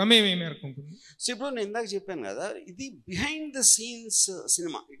 ఆవిడ ప్రమేయం ఏ మేరకు ఉంటుంది? సో ఇప్పుడు నేను ఇందాక చెప్పాను కదా, ఇది behind the scenes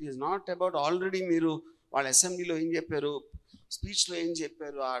cinema. It is not about already మీరు వాళ్ళ అసెంబ్లీలో ఏం చెప్పారు, స్పీచ్లో ఏం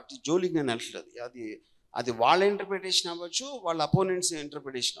చెప్పారు, వాటి జోలికి నేను వెళ్ళట్లేదు. అది వాళ్ళ ఇంటర్ప్రిటేషన్ అవ్వచ్చు, వాళ్ళ అపోనెంట్స్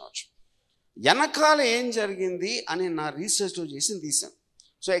ఇంటర్ప్రిటేషన్ అవ్వచ్చు. వెనకాల ఏం జరిగింది అని నా రీసెర్చ్లో చేసి తీశాను.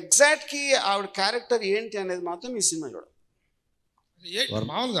 సో ఎగ్జాక్ట్కి ఆవిడ క్యారెక్టర్ ఏంటి అనేది మాత్రం ఈ సినిమా చూడాలి.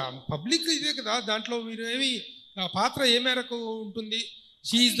 మామూలుగా పబ్లిక్ ఇదే కదా, దాంట్లో మీరు ఏమి పాత్ర ఏ మేరకు ఉంటుంది,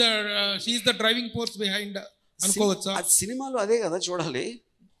 she is the driving force behind అనుకోవచ్చా? సినిమాలో అదే కదా చూడాలి.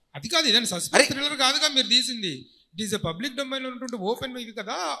 అది కాదు, ఇదని సస్పెన్స్ థ్రిల్లర్ కాదుగా మీరు తీసింది. It is a public domain లో ఉన్నటువంటి ఓపెన్ ఇది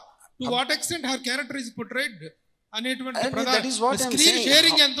కదా. To what extent her character is portrayed అనేటువంటి స్క్రీన్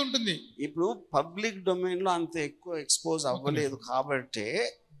షేరింగ్ ఎంత ఉంటుంది? ఇప్పుడు పబ్లిక్ డొమైన్ లో అంత ఎక్కువ ఎక్స్పోజ్ అవ్వలేదు కాబట్టి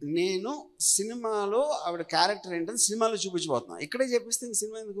నేను సినిమాలో ఆవిడ క్యారెక్టర్ ఏంటని సినిమాలో చూపించబోతున్నా. ఇక్కడే చెప్పిస్తే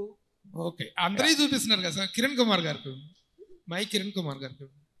సినిమా ఎందుకు? ఓకే, అందరూ చూపిస్తున్నారు కదా సార్. కిరణ్ కుమార్ గారికి, కిరణ్ కుమార్ గారికి.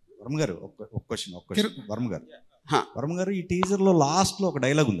 వర్మ గారు ఒక క్వశ్చన్. వర్మ గారు ఈ టీజర్లో లాస్ట్లో ఒక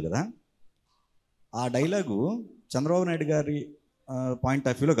డైలాగ్ ఉంది కదా, ఆ డైలాగు చంద్రబాబు నాయుడు గారి పాయింట్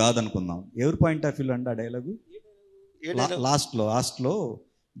ఆఫ్ వ్యూలో కాదనుకుందాం, ఎవరి పాయింట్ ఆఫ్ వ్యూలో అంటే ఆ డైలాగు లాస్ట్లో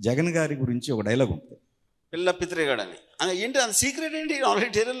జగన్ గారి గురించి ఒక డైలాగ్ ఉంటుంది, పిల్ల పిత్రేగాడని. ఏంటి అది సీక్రెట్ ఏంటి?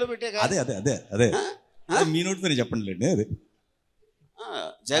 ఆల్రెడీ ట్రైలర్లో పెట్టే. అదే అదే అదే అదే మీ నోటితో చెప్పండి. అదే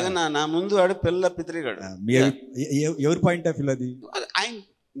జగన్ నా ముందు ఆడు పిల్ల పిత్రేగాడు. ఎవరి పాయింట్ ఆఫ్ వ్యూ అది?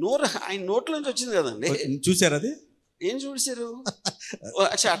 ఆయన నోట్ల నుంచి వచ్చింది కదండి. చూసారు అది? ఏం చూసారు?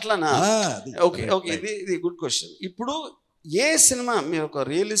 అట్లానా? ఓకే ఓకే, ఇది గుడ్ క్వశ్చన్. ఇప్పుడు ఏ సినిమా మీరు ఒక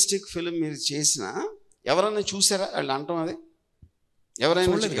రియలిస్టిక్ ఫిల్మ్ మీరు చేసినా ఎవరైనా చూసారా వాళ్ళు అంటాం? అది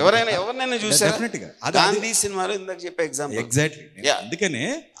ఎవరైనా చూసారా? గాంధీ సినిమాలో ఇందాక చెప్పే ఎగ్జాంపుల్. ఎగ్జాక్ట్లీ. అందుకనే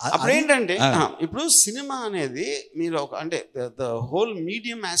అప్పుడు ఏంటంటే ఇప్పుడు సినిమా అనేది మీరు ఒక అంటే the whole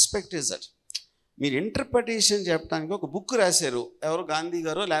medium aspect is that. మీరు ఇంటర్ప్రిటేషన్ చెప్పడానికి ఒక బుక్ రాశారు, ఎవరు గాంధీ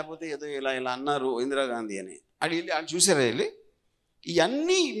గారు లేకపోతే ఏదో ఇలా అన్నారు ఇందిరాగాంధీ అని, అది చూసారా వెళ్ళి?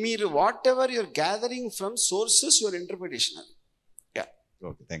 ఇవన్నీ మీరు what ever your gathering from sources your interpretation. అది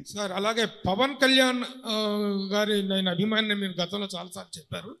సార్. అలాగే పవన్ కళ్యాణ్ గారి నేను అభిమాని మీరు గతంలో చాలాసార్లు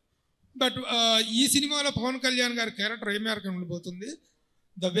చెప్పారు. బట్ ఈ సినిమాలో పవన్ కళ్యాణ్ గారి క్యారెక్టర్ ఏ మేరకు ఉండిపోతుంది?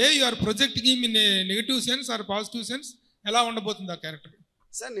 The way you are projecting him in a negative sense are positive sense, ఎలా ఉండబోతుంది ఆ క్యారెక్టర్?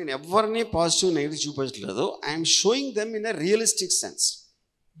 సార్ నేను ఎవరిని పాజిటివ్ నెగిటివ్ చూపించలేదు. I'm showing them in a realistic sense,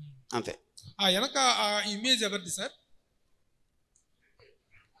 అంతే. ఆ వెనక ఆ ఇమేజ్ ఎవరిది సార్?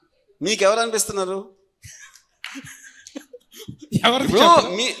 మీకు ఎవరు అనిపిస్తున్నారు?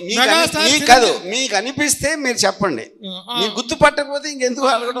 కాదు, మీకు అనిపిస్తే మీరు చెప్పండి. మీకు గుర్తుపట్టకపోతే ఇంకెందుకు?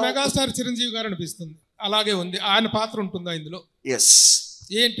 మెగాస్టార్ చిరంజీవి గారు అనిపిస్తుంది. అలాగే ఉంది. ఆయన పాత్ర ఉంటుందా ఇందులో? ఎస్.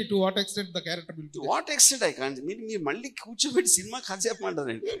 ఏంటి to what extent the character will be? What extent I can't. మీరు మళ్ళీ కూర్చోబెట్టి సినిమా కథ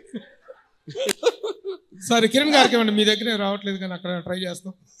చెప్పమంటారండి. సరే కిరణ్ గారికి ఏమండి, మీ దగ్గర రావట్లేదు కానీ అక్కడ ట్రై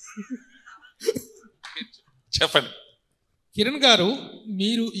చేస్తాం. చెప్పండి. కిరణ్ గారు,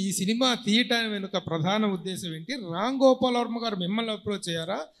 మీరు ఈ సినిమా తీయటం వెనుక ప్రధాన ఉద్దేశం ఏంటి? రామ్ గోపాల్ వర్మ గారు మిమ్మల్ని అప్రోచ్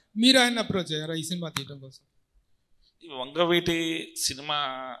అయ్యారా, మీరు ఆయన అప్రోచ్ అయ్యారా ఈ సినిమా తీయటం కోసం? ఈ వంగవీటి సినిమా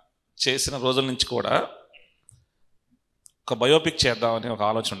చేసిన రోజుల నుంచి కూడా ఒక బయోపిక్ చేద్దామని ఒక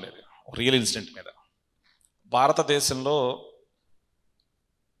ఆలోచన ఉండేది, ఒక రియల్ ఇన్సిడెంట్ మీద. భారతదేశంలో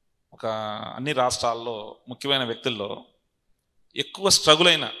ఒక అన్ని రాష్ట్రాల్లో ముఖ్యమైన వ్యక్తుల్లో ఎక్కువ స్ట్రగుల్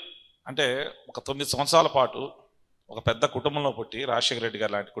అయిన, అంటే ఒక 9 సంవత్సరాల పాటు ఒక పెద్ద కుటుంబంలో పుట్టి, రాజశేఖర రెడ్డి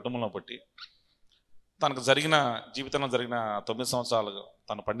గారు లాంటి కుటుంబంలో పుట్టి, తనకు జరిగిన జీవితంలో జరిగిన 9 సంవత్సరాలు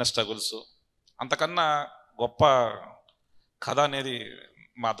తను పడిన స్ట్రగుల్స్, అంతకన్నా గొప్ప కథ అనేది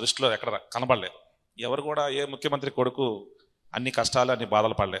మా దృష్టిలో ఎక్కడ కనబడలేదు. ఎవరు కూడా, ఏ ముఖ్యమంత్రి కొడుకు అన్ని కష్టాలు అన్ని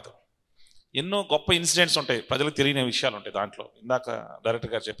బాధలు పడలేదు. ఎన్నో గొప్ప ఇన్సిడెంట్స్ ఉంటాయి, ప్రజలకు తెలియని విషయాలు ఉంటాయి దాంట్లో. ఇందాక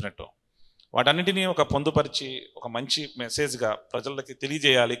డైరెక్టర్ గారు చెప్పినట్టు వాటన్నిటినీ ఒక పొందుపరిచి ఒక మంచి మెసేజ్గా ప్రజలకి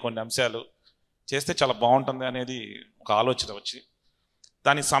తెలియజేయాలి, కొన్ని అంశాలు చేస్తే చాలా బాగుంటుంది అనేది ఒక ఆలోచన వచ్చి,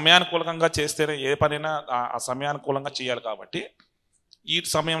 దాన్ని సమయానుకూలంగా చేస్తేనే ఏ పనైనా ఆ సమయానుకూలంగా చేయాలి. కాబట్టి ఈ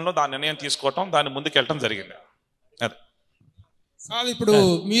సమయంలో దాని నిర్ణయం తీసుకోవటం, దాన్ని ముందుకెళ్ళటం జరిగింది. అదే కాదు, ఇప్పుడు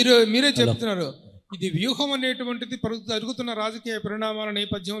మీరే చెప్తున్నారు ఇది వ్యూహం అనేటువంటిది జరుగుతున్న రాజకీయ పరిణామాల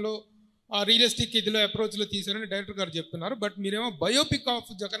నేపథ్యంలో ఆ రియలిస్టిక్ ఇదిలో అప్రోచ్లో తీశారని డైరెక్టర్ గారు చెప్తున్నారు. బట్ మీరేమో బయోపిక్ ఆఫ్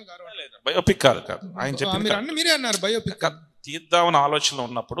జగన్ గారు. బయోపిక్ కాదు ఆయన చెప్పింది, మీరే అన్నారు బయోపిక్ తీద్దామని ఆలోచనలో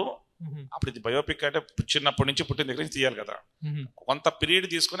ఉన్నప్పుడు, అప్పుడు ఇది బయోపిక్ అంటే చిన్నప్పటి నుంచి పుట్టిన దగ్గర నుంచి తీయాలి కదా. కొంత పీరియడ్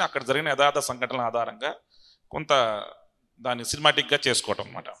తీసుకుని అక్కడ జరిగిన యథార్థ సంఘటనల ఆధారంగా కొంత దాన్ని సినిమాటిక్గా చేసుకోవటం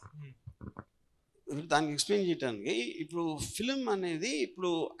అన్నమాట. దానికి ఎక్స్ప్లెయిన్ చేయడానికి ఇప్పుడు ఫిలిం అనేది, ఇప్పుడు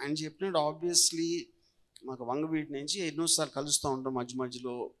ఆయన చెప్పినట్టు ఆబ్వియస్లీ మాకు వంగవీటి నుంచి ఎన్నోసార్లు కలుస్తూ ఉంటాం మధ్య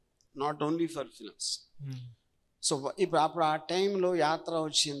మధ్యలో, not only for films. So ఇప్పుడు అప్పుడు ఆ టైంలో యాత్ర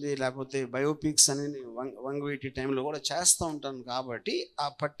వచ్చింది, లేకపోతే బయోపిక్స్ అనేది వంగవీటి టైంలో కూడా చేస్తూ ఉంటాను. కాబట్టి ఆ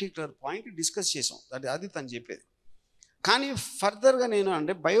పర్టికులర్ పాయింట్ డిస్కస్ చేసాం, అది తను చెప్పేది. కానీ ఫర్దర్గా నేను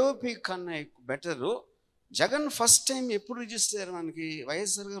అంటే బయోపిక్ కన్నా బెటరు జగన్ ఫస్ట్ టైం ఎప్పుడు రిజిస్టర్ అయ్యారు మనకి,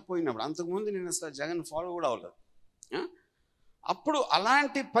 వైఎస్ఆర్గా పోయినప్పుడు. అంతకుముందు నేను అసలు జగన్ ఫాలో కూడా అవ్వలేదు. అప్పుడు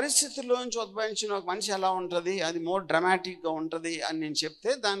అలాంటి పరిస్థితుల్లోంచి ఉద్భవించిన ఒక మనిషి ఎలా ఉంటుంది, అది మోర్ డ్రామాటిక్గా ఉంటుంది అని నేను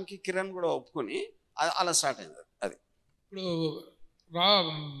చెప్తే దానికి కిరణ్ కూడా ఒప్పుకొని అలా స్టార్ట్ అయింది. అది ఇప్పుడు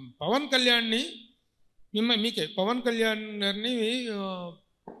పవన్ కళ్యాణ్ని మీకే పవన్ కళ్యాణ్ గారిని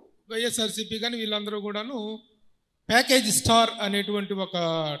వైఎస్ఆర్సీపీ కానీ వీళ్ళందరూ కూడాను ప్యాకేజ్ స్టార్ అనేటువంటి ఒక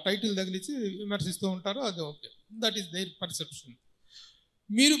టైటిల్ తగిలించి విమర్శిస్తూ ఉంటారు. అది okay, that is there perception.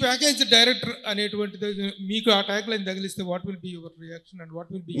 మీరు ప్యాకేజ్ డైరెక్టర్ అనేటువంటిది మీకు ఆ tag line తగిలిస్తే what will be your reaction and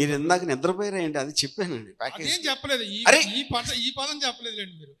what will be? మీరు ఇందాక నిద్రపోయారండి, అది చెప్పానండి. అదేం చెప్పలేదు, ఈ పదం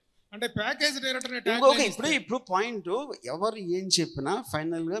చెప్పలేదులేండి మీరు. అంటే ప్యాకేజ్ డైరెక్టర్ ఇప్పుడు పాయింట్ ఎవరు ఏం చెప్పినా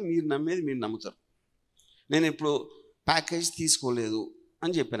ఫైనల్గా మీరు నమ్మేది మీరు నమ్ముతారు. నేను ఇప్పుడు ప్యాకేజ్ తీసుకోలేదు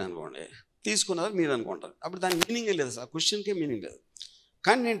అని చెప్పాను అనుకోండి, తీసుకున్నారు మీరు అనుకుంటారు, అప్పుడు దాని మీనింగే లేదు, సార్ క్వశ్చన్కే మీనింగ్ లేదు.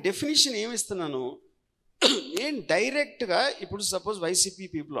 కానీ నేను డెఫినేషన్ ఏమిస్తున్నాను, నేను డైరెక్ట్గా ఇప్పుడు సపోజ్ వైసీపీ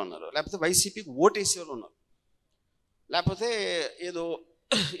పీపుల్ ఉన్నారు, లేకపోతే వైసీపీకి ఓటేసేవాళ్ళు ఉన్నారు, లేకపోతే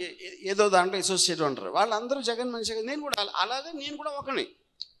ఏదో దాంట్లో అసోసియేట్ ఉంటారు, వాళ్ళందరూ జగన్ మనిషి. నేను కూడా అలాగే నేను కూడా ఒకని,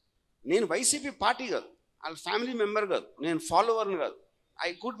 నేను వైసీపీ పార్టీ కాదు, వాళ్ళ ఫ్యామిలీ మెంబర్ కాదు, నేను ఫాలోవర్ని కాదు. I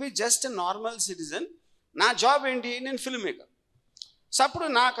could be just a normal citizen. నా జాబ్ ఏంటి, నేను ఫిల్మ్ మేకర్. సో అప్పుడు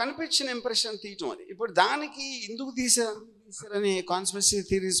నాకు అనిపించిన ఇంప్రెషన్ తీయటం అది. ఇప్పుడు దానికి ఎందుకు తీసారని కాన్స్పిరసీ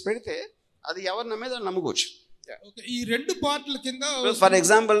థియరీస్ పెడితే అది ఎవరు నమ్మేది అని నమ్ముకోవచ్చు. ఈ రెండు పార్ట్ల కింద ఫర్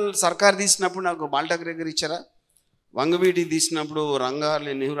ఎగ్జాంపుల్ సర్కార్ తీసినప్పుడు నాకు బాల్టాక్ దగ్గర ఇచ్చారా, వంగవీటి తీసినప్పుడు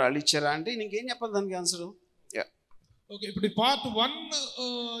రంగారెడ్డి నెహ్రూ వాళ్ళు ఇచ్చారా అంటే ఇంకేం చెప్పాలి దానికి ఆన్సర్. ఓకే, ఇప్పుడు పార్ట్ 1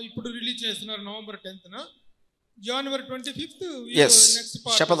 ఇప్పుడు రిలీజ్ చేస్తున్నారు November 10th, January 25th next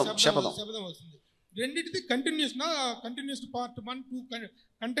part శపథం వస్తుంది. రెండింటిది కంటిన్యూస్ పార్ట్ 1, 2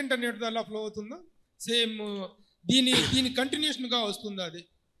 కంటెంట్ అనేది అలా ఫ్లో అవుతుందా, సేమ్ దీని కంటిన్యూషన్గా వస్తుందా? అది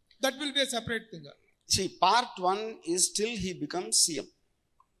that will be separate thing. See, part 1 is till he becomes CM.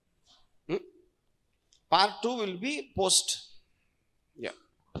 Part 2 will be post. Yeah.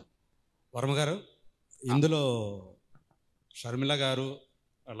 Varma గారు, ఇందులో షర్మిల గారు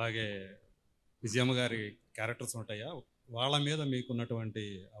అలాగే విజయమ్మ గారి క్యారెక్టర్స్ ఉంటాయా? వాళ్ళ మీద మీకున్నటువంటి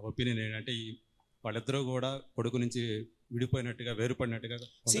ఒపీనియన్ ఏంటంటే వాళ్ళిద్దరూ కూడా కొడుకు నుంచి విడిపోయినట్టుగా వేరుపడినట్టుగా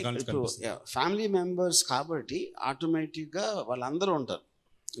ఫ్యామిలీ మెంబర్స్ కాబట్టి ఆటోమేటిక్గా వాళ్ళందరూ ఉంటారు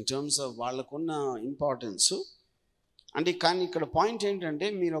ఇన్ టర్మ్స్ ఆఫ్ వాళ్ళకున్న ఇంపార్టెన్స్. అంటే కానీ ఇక్కడ పాయింట్ ఏంటంటే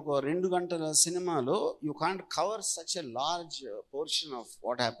మీరు ఒక 2 గంటల సినిమాలో you can't cover such a large portion of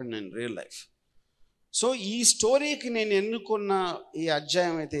what happen in real life. So ఈ స్టోరీకి నేను ఎన్నుకున్న ఈ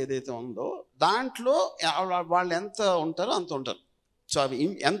అధ్యాయం అయితే ఏదైతే ఉందో దాంట్లో వాళ్ళు ఎంత ఉంటారో అంత ఉంటారు. సో అవి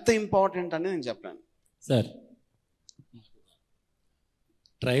ఎంత ఇంపార్టెంట్ అనేది నేను చెప్పాను. సార్,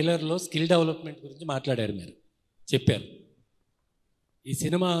 ట్రైలర్లో స్కిల్ డెవలప్మెంట్ గురించి మాట్లాడారు, మీరు చెప్పారు. ఈ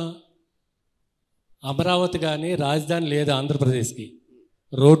సినిమా అమరావతి కానీ రాజధాని లేదు ఆంధ్రప్రదేశ్కి,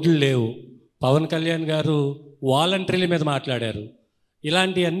 రోడ్లు లేవు. పవన్ కళ్యాణ్ గారు వాలంటరీల మీద మాట్లాడారు.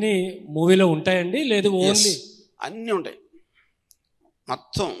 ఇలాంటివన్నీ మూవీలో ఉంటాయండి? లేదు ఓన్లీ అన్నీ ఉంటాయి,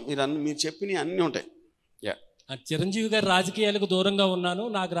 మొత్తం మీరు చెప్పినవి అన్నీ ఉంటాయి. చిరంజీవి గారు రాజకీయాలకు దూరంగా ఉన్నాను,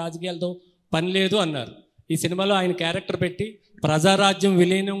 నాకు రాజకీయాలతో పని లేదు అన్నారు. ఈ సినిమాలో ఆయన క్యారెక్టర్ పెట్టి ప్రజారాజ్యం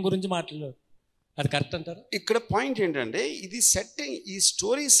విలీనం గురించి మాట్లాడారు. అది కరెక్ట్ అంటారు? ఇక్కడ పాయింట్ ఏంటంటే ఇది ఈ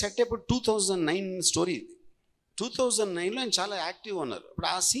స్టోరీ సెట్ అయిపోయి 2009 స్టోరీ. ఇది 2009లో ఆయన చాలా యాక్టివ్ ఉన్నారు. ఇప్పుడు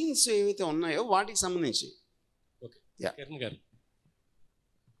ఆ సీన్స్ ఏవైతే ఉన్నాయో వాటికి సంబంధించి. కిరణ్ గారు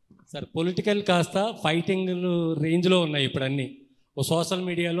సార్, పొలిటికల్ కాస్త ఫైటింగ్ రేంజ్లో ఉన్నాయి ఇప్పుడు అన్నీ. ఓ సోషల్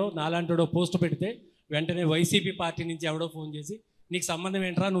మీడియాలో నాలాంటి పోస్ట్ పెడితే వెంటనే వైసీపీ పార్టీ నుంచి ఎవడో ఫోన్ చేసి నీకు సంబంధం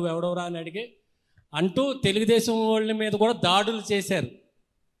ఏంట్రా, నువ్వు ఎవడోరా అని అడిగే అంటూ తెలుగుదేశం వాళ్ళ మీద కూడా దాడులు చేశారు.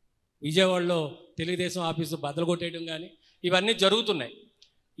 విజయవాడలో తెలుగుదేశం ఆఫీసు బద్దలు కొట్టేయడం కానీ ఇవన్నీ జరుగుతున్నాయి.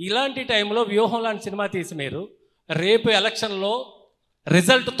 ఇలాంటి టైంలో వ్యూహం లాంటి సినిమా తీసి మీరు రేపు ఎలక్షన్లో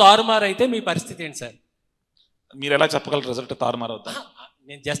రిజల్ట్ తారుమారు అయితే మీ పరిస్థితి ఏంటి సార్? మీరు ఎలా చెప్పగలరు రిజల్ట్ తారుమారు అవుతా?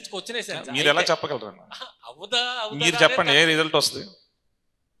 నేను జస్ట్ వచ్చినాయి సార్. మీరు ఎలా చెప్పగలరు? అవుదా? మీరు చెప్పండి, ఏ రిజల్ట్ వస్తుంది?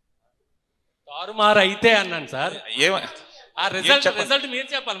 తారుమారు అయితే అన్నాను సార్. ఆ రిజల్ట్ మీరు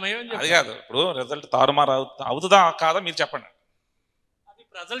చెప్పాలి, మేమేం చెప్పాలి? అది కాదు, ఇప్పుడు రిజల్ట్ తారుమారు అవుతుందా కాదా మీరు చెప్పండి. అది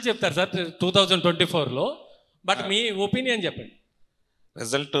ప్రజలు చెప్తారు సార్ 2024లో. బట్ మీ ఒపీనియన్ చెప్పండి.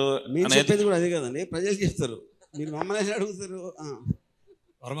 రిజల్ట్ చెప్పేది కూడా అదే కదండి, ప్రజలు చెప్తారు, మీరు మమ్మల్ని అడుగుతారు.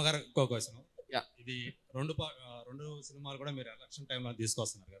 వర్మ గారు ఇంకో క్వశ్చన్. ఇది రెండు సినిమాలు కూడా మీరు ఎలక్షన్ టైంలో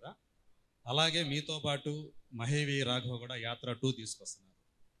తీసుకొస్తున్నారు కదా, అలాగే మీతో పాటు మహేవి రాఘవ కూడా యాత్ర 2 తీసుకొస్తున్నారు.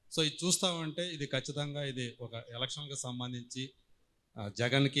 సో ఇది చూస్తామంటే ఇది ఖచ్చితంగా ఇది ఒక ఎలక్షన్కి సంబంధించి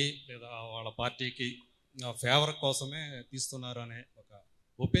జగన్కి లేదా వాళ్ళ పార్టీకి ఫేవర్ కోసమే తీస్తున్నారు అనే ఒక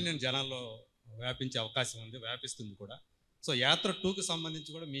ఒపీనియన్ జనాల్లో వ్యాపించే అవకాశం ఉంది, వ్యాపిస్తుంది కూడా. సో యాత్ర 2కి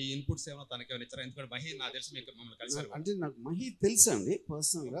సంబంధించి కూడా మీ ఇన్పుట్స్ ఏమైనా తనకేమైనా ఇచ్చారా? ఎందుకంటే మహి నాకు తెలిసి మీకు మమ్మల్ని కలిసారు. అంటే నాకు మహి తెలుసు అండి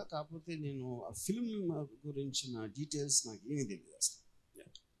పర్సనల్గా, కాకపోతే నేను ఆ ఫిల్మ్ గురించిన డీటెయిల్స్ నాకు ఏమీ తెలియదు అసలు.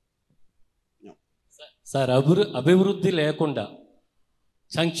 సార్, అభివృద్ధి లేకుండా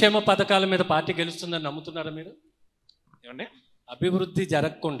సంక్షేమ పథకాల మీద పార్టీ గెలుస్తుందని నమ్ముతున్నారా మీరు? ఏమండి? అభివృద్ధి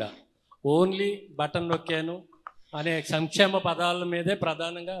జరగకుండా ఓన్లీ బటన్ నొక్కాను అనే సంక్షేమ పదాల మీదే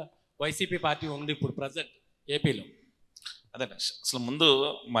ప్రధానంగా వైసీపీ పార్టీ ఉంది ఇప్పుడు ప్రజెంట్ ఏపీలో. అదే అసలు ముందు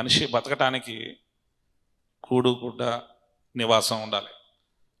మనిషి బతకటానికి కూడు గుడ్డ నివాసం ఉండాలి.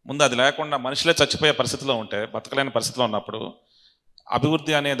 ముందు అది లేకుండా మనుషులే చచ్చిపోయే పరిస్థితిలో ఉంటే, బతకలేని పరిస్థితిలో ఉన్నప్పుడు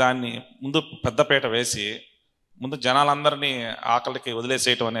అభివృద్ధి అనే దాన్ని ముందు పెద్దపీట వేసి ముందు జనాలందరినీ ఆకలికి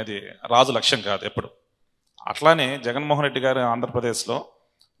వదిలేసేయటం అనేది రాజు లక్ష్యం కాదు ఎప్పుడు. అట్లానే జగన్మోహన్ రెడ్డి గారు ఆంధ్రప్రదేశ్లో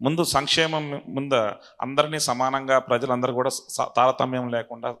ముందు సంక్షేమం ముందు అందరినీ సమానంగా ప్రజలందరూ కూడా తారతమ్యం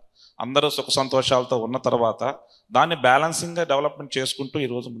లేకుండా అందరూ సుఖ సంతోషాలతో ఉన్న తర్వాత దాన్ని బ్యాలెన్సింగ్గా డెవలప్మెంట్ చేసుకుంటూ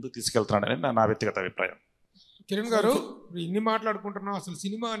ఈరోజు ముందుకు తీసుకెళ్తున్నాడని నా వ్యక్తిగత అభిప్రాయం. కిరణ్ గారు, ఇన్ని మాట్లాడుకుంటున్నాం, అసలు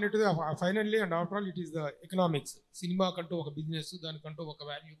సినిమా అనేటిది finally and after all it is the economics. Cinema కంటూ ఒక బిజినెస్, దానికంటూ ఒక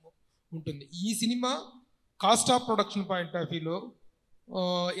వాల్యూ ఉంటుంది. ఈ cinema cost of production point of వ్యూలో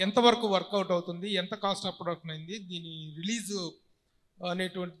ఎంతవరకు వర్కౌట్ అవుతుంది, ఎంత కాస్ట్ ఆఫ్ ప్రొడక్షన్ అయింది, దీని రిలీజ్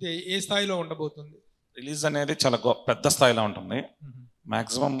అనేటువంటి ఏ స్థాయిలో ఉండబోతుంది? రిలీజ్ అనేది చాలా పెద్ద స్థాయిలో ఉంటుంది.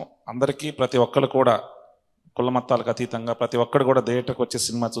 మ్యాక్సిమం అందరికీ ప్రతి ఒక్కరు కూడా కుల మతాలకు అతీతంగా ప్రతి ఒక్కరు కూడా థియేటర్కి వచ్చే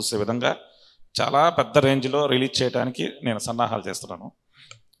సినిమా చూసే విధంగా చాలా పెద్ద రేంజ్లో రిలీజ్ చేయడానికి నేను సన్నాహాలు చేస్తున్నాను.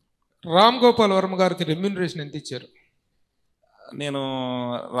 రామ్ గోపాల్ వర్మ గారికి రెమ్యూనరేషన్ ఎంత ఇచ్చారు? నేను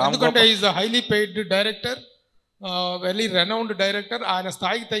ఎందుకంటే is highly paid director, very renowned director. ఆయన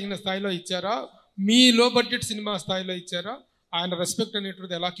స్థాయికి తగిన స్థాయిలో ఇచ్చారా, మీ లో బడ్జెట్ సినిమా స్థాయిలో ఇచ్చారా? ఆయన రెస్పెక్ట్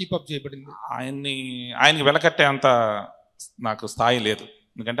అనేటువంటిది ఎలా కీపప్ చేయబడింది? ఆయనకి వెలకట్టే అంత నాకు స్థాయి లేదు.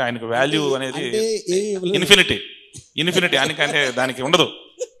 ఎందుకంటే ఆయనకు వాల్యూ అనేది ఇన్ఫినిటీ ఆయనకంటే దానికి ఉండదు.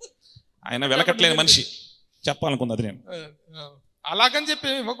 ఆయన వెలకట్లేని మనిషి చెప్పాలనుకున్నది నేను. అలాగని చెప్పి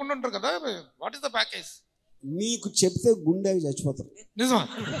ఇవ్వకుండా ఉంటారు కదా. What is the package? మీకు చెప్తే గుండె చచ్చిపోతారు. నిజమా?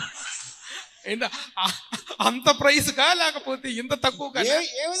 అంత ప్రైస్కా లేకపోతే ఇంత తక్కువ?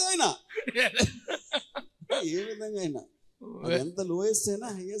 ఏ విధంగా అయినా ఎంత లోయెస్ట్ అయినా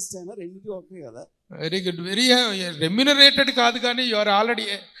హైయెస్ట్ అయినా రెండింటి ఒకే కదా. Very good. వెరీ రెమ్యూనరేటెడ్ కాదు కానీ you are already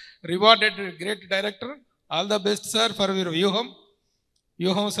rewarded great director. All the best sir for your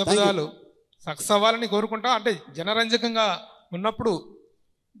వ్యూహం శబ్దాలు సక్సెస్ అవ్వాలని కోరుకుంటా. అంటే జనరంజకంగా ఉన్నప్పుడు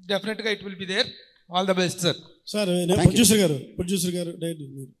డెఫినెట్గా it will be there. All the best sir. Sir producer గారు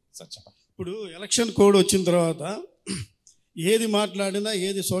ఇప్పుడు ఎలక్షన్ కోడ్ వచ్చిన తర్వాత ఏది మాట్లాడినా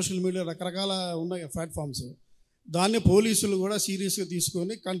ఏది సోషల్ మీడియా రకరకాల ఉన్నాయి ప్లాట్ఫామ్స్, దాన్ని పోలీసులు కూడా సీరియస్గా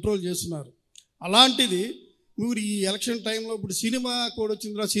తీసుకొని కంట్రోల్ చేస్తున్నారు. అలాంటిది మీరు ఈ ఎలక్షన్ టైంలో ఇప్పుడు సినిమా కోడ్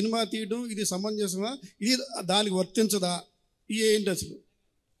వచ్చిన తర్వాత సినిమా తీయడం ఇది సమంజసమా? ఇది దానికి వర్తించదా? ఇది ఏంటి అసలు?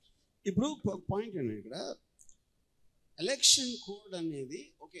 ఇప్పుడు పాయింట్ అండి, ఇక్కడ ఎలక్షన్ కోడ్ అనేది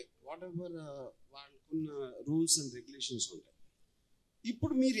ఓకే వాట్ ఎవర్ వాళ్ళకున్న రూల్స్ అండ్ రెగ్యులేషన్స్ ఉంటాయి.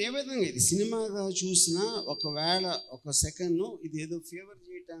 ఇప్పుడు మీరు ఏ విధంగా ఇది సినిమాగా చూసినా ఒకవేళ ఒక సెకండ్ ఇది ఏదో ఫేవర్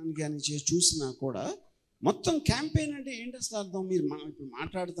చేయడానికి అని చూసినా కూడా మొత్తం క్యాంపెయిన్ అంటే ఏంటి అసలు అర్థం? మీరు ఇప్పుడు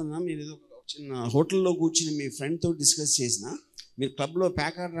మాట్లాడుతున్నా, మీరు ఏదో ఒక చిన్న హోటల్లో కూర్చుని మీ ఫ్రెండ్తో డిస్కస్ చేసినా, మీరు క్లబ్లో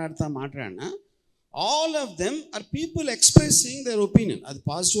ప్యాకార్డ్ ఆడుతా మాట్లాడినా, all of them are people expressing their opinion. అది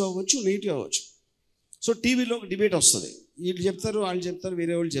పాజిటివ్ అవ్వచ్చు, నెగిటివ్ అవ్వచ్చు. సో టీవీలో ఒక డిబేట్ వస్తుంది, వీళ్ళు చెప్తారు, వాళ్ళు చెప్తారు,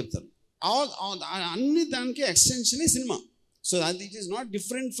 వేరే వాళ్ళు చెప్తారు. అన్ని దానికి ఎక్స్టెన్షనే సినిమా. సో అది it is not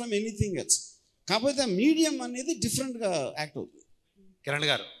different from anything else. కాకపోతే ఆ మీడియం అనేది డిఫరెంట్గా యాక్ట్ అవుతుంది. కిరణ్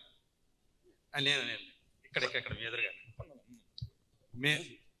గారు, నేను ఇక్కడ మీ ఎదురుగా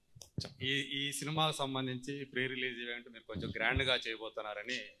ఈ సినిమాకు సంబంధించి ప్రీ రిలీజ్ ఈవెంట్ మీరు కొంచెం గ్రాండ్గా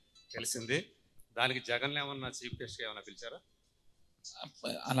చేయబోతున్నారని తెలిసింది. దానికి జగన్ ఏమన్నా చీఫ్ గెస్ట్గా ఏమైనా పిలిచారా?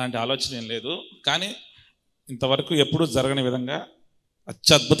 అలాంటి ఆలోచన ఏం లేదు. కానీ ఇంతవరకు ఎప్పుడూ జరగని విధంగా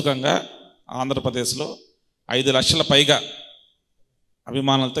అత్యద్భుతంగా ఆంధ్రప్రదేశ్లో 5 లక్షల పైగా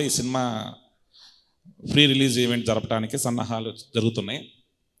అభిమానులతో ఈ సినిమా ప్రీ రిలీజ్ ఈవెంట్ జరపడానికి సన్నాహాలు జరుగుతున్నాయి.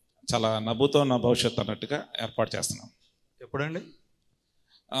 చాలా నవ్వుతో నా భవిష్యత్తు అన్నట్టుగా ఏర్పాటు చేస్తున్నాం. ఎప్పుడండి?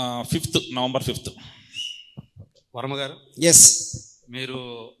 5th November 5th. వర్మ గారు, ఎస్, మీరు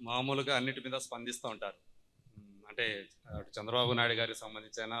మామూలుగా అన్నిటి మీద స్పందిస్తూ ఉంటారు. అంటే చంద్రబాబు నాయుడు గారికి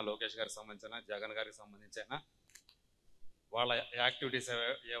సంబంధించైనా, లోకేష్ గారికి సంబంధించినా, జగన్ గారికి సంబంధించైనా వాళ్ళ యాక్టివిటీస్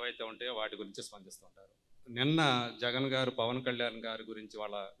ఏవైతే ఉంటాయో వాటి గురించి స్పందిస్తూ ఉంటారు. నిన్న జగన్ గారు పవన్ కళ్యాణ్ గారి గురించి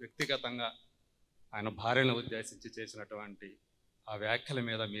వాళ్ళ వ్యక్తిగతంగా ఆయన భార్యను ఉద్దేశించి చేసినటువంటి ఆ వ్యాఖ్యల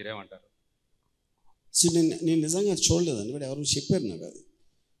మీద మీరేమంటారు? సో నేను నిజంగా చూడలేదండి, బట్ ఎవరు చెప్పారు నాకు అది.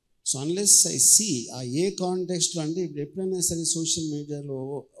 సో అన్లెస్ ఐ సీ ఆ ఏ కాంటెక్స్ట్లో, అంటే ఇప్పుడు ఎప్పుడైనా సరే సోషల్ మీడియాలో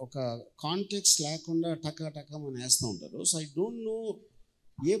ఒక కాంటెక్స్ట్ లేకుండా టకా మనం వేస్తూ ఉంటారు. So I don't know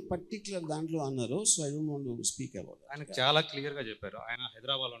A particular దాంట్లో అన్నారు. So I don't want to speak about. ఆయన చాలా క్లియర్గా చెప్పారు. ఆయన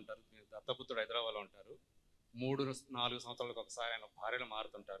హైదరాబాద్లో ఉంటారు, దత్తపుత్రుడు హైదరాబాద్లో ఉంటారు. 3-4 సంవత్సరాలకు ఒకసారి ఆయన భార్యలు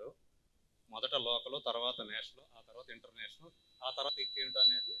మారుతుంటారు. మొదట లోకల్, తర్వాత నేషనల్, ఆ తర్వాత ఇంటర్నేషనల్, ఆ తర్వాత ఇంకేంటో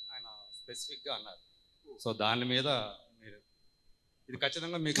అనేది ఆయన స్పెసిఫిక్గా అన్నారు. సో దాని మీద మీరు ఇది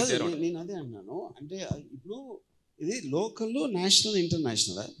ఖచ్చితంగా మీకు నేను అదే అంటున్నాను. అంటే ఇప్పుడు ఇది లోకల్, నేషనల్,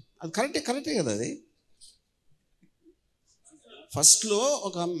 ఇంటర్నేషనల్, అది కరెక్టే కదా. అది ఫస్ట్లో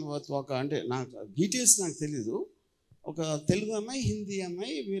ఒక అంటే నాకు డీటెయిల్స్ నాకు తెలీదు. ఒక తెలుగు అమ్మాయి, హిందీ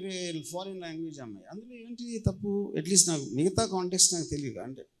అమ్మాయి, వేరే ఫారిన్ లాంగ్వేజ్ అమ్మాయి, అందులో ఏంటి తప్పు? అట్లీస్ట్ నాకు మిగతా కాంటెక్స్ట్ నాకు తెలియదు.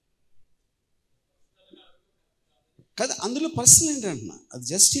 అంటే కదా అందులో పర్సనల్ ఏంటంటున్నా, అది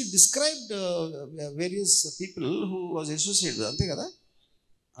జస్ట్ ఈ described various people who was associated, అంతే కదా.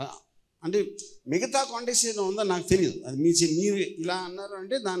 అంటే మిగతా కాంటెక్స్ట్ ఏదో ఉందో నాకు తెలియదు. అది మీరు ఇలా అన్నారు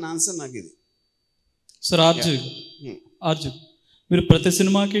అంటే దాని ఆన్సర్ నాకు ఇది. సార్ ఆర్జు, మీరు ప్రతి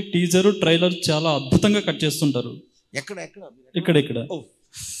సినిమాకి టీజర్, ట్రైలర్ చాలా అద్భుతంగా కట్ చేస్తుంటారు. ఇక్కడ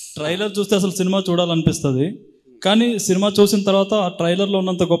ట్రైలర్ చూస్తే అసలు సినిమా చూడాలనిపిస్తుంది, కానీ సినిమా చూసిన తర్వాత ఆ ట్రైలర్లో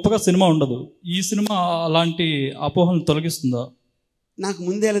ఉన్నంత గొప్పగా సినిమా ఉండదు. ఈ సినిమా అలాంటి అపోహలను తొలగిస్తుందా? నాకు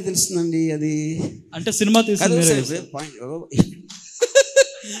ముందే ఎలా తెలుస్తుందండి అది? అంటే సినిమా తీసి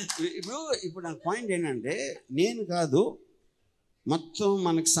ఇప్పుడు నాకు పాయింట్ ఏంటంటే, నేను కాదు, మొత్తం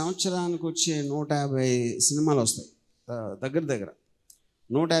మనకి సంవత్సరానికి వచ్చే 150 సినిమాలు వస్తాయి దగ్గర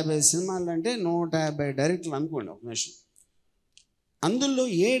 150 సినిమాలు అంటే 150 డైరెక్టర్లు అనుకోండి ఒక నిమిషం. అందులో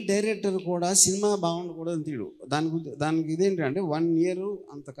ఏ డైరెక్టర్ కూడా సినిమా బాగుండకూడదని తీడు. దానికి ఇదేంటంటే 1 year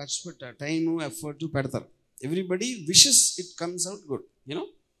అంత ఖర్చు పెట్టారు, టైము, ఎఫర్ట్ పెడతారు. Everybody wishes it comes out good, you know.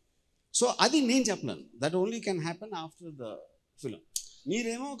 So అది నేను చెప్పలేను. That only can happen after the film.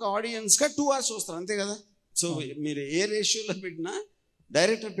 మీరేమో ఒక ఆడియన్స్గా 2 hours చూస్తారు, అంతే కదా. సో మీరు ఏ రేషియోలో పెట్టినా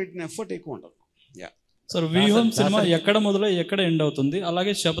డైరెక్టర్ పెట్టిన ఎఫర్ట్ ఎక్కువ ఉంటుంది. సార్, వ్యూహం సినిమా ఎక్కడ మొదలై ఎక్కడ ఎండ్ అవుతుంది?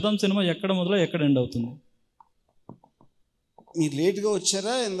 అలాగే శబదం సినిమా ఎక్కడ మొదలై ఎక్కడ ఎండ్ అవుతుంది? మీరు లేట్గా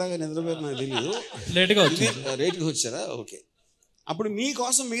వచ్చారా, ఇందాక నిద్రపోయారు నాకు తెలియదు. లేట్గా వచ్చారా? ఓకే. అప్పుడు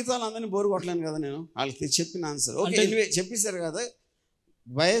మీకోసం మిగతా వాళ్ళందరినీ బోరు కొట్టలేను కదా నేను. వాళ్ళకి చెప్పిన ఆన్సర్ ఓకే చెప్పేశారు కదా.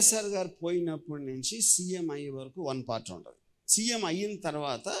 వైఎస్ఆర్ గారు పోయినప్పటి నుంచి సీఎం అయ్యే వరకు 1 part ఉంటుంది. సీఎం అయిన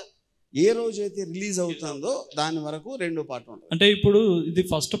తర్వాత ఏ రోజైతే రిలీజ్ అవుతుందో దాని వరకు 2 part ఉంటుంది. అంటే ఇప్పుడు ఇది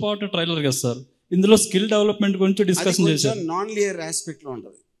ఫస్ట్ పార్ట్ ట్రైలర్ కదా సార్, ఇందులో స్కిల్ డెవలప్మెంట్ గురించి డిస్కషన్ చేశారు. నాన్ లియర్ ఆస్పెక్ట్ లో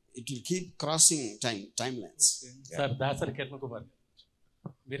ఉంటుంది. It will keep crossing time lines. Sir, Dasari Kiran Kumar,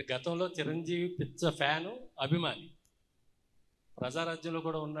 మీరు గతంలో చిరంజీవి పిచ్చ ఫ్యాను, అభిమాని, ప్రజారాజ్యంలో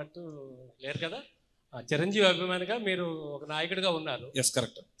కూడా ఉన్నట్టు లేరు కదా. చిరంజీవి అభిమానిగా మీరు ఒక నాయకుడిగా ఉన్నారు.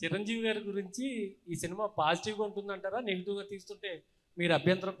 కరెక్ట్. చిరంజీవి గారి గురించి ఈ సినిమా పాజిటివ్గా ఉంటుందంటారా, నెగిటివ్గా తీస్తుంటే మీరు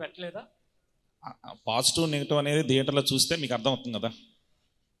అభ్యంతరం పెట్టలేదా? పాజిటివ్ నెగిటివ్ అనేది థియేటర్లో చూస్తే మీకు అర్థమవుతుంది కదా.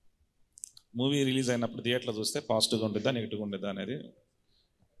 మూవీ రిలీజ్ అయినప్పుడు థియేటర్లో చూస్తే పాజిటివ్గా ఉంటుందా, నెగిటివ్గా ఉంటుందా అనేది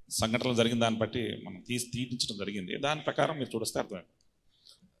సంఘటనలు జరిగిన దాన్ని బట్టి మనం తీయించడం జరిగింది. దాని ప్రకారం మీరు చూస్తే అర్థమైంది.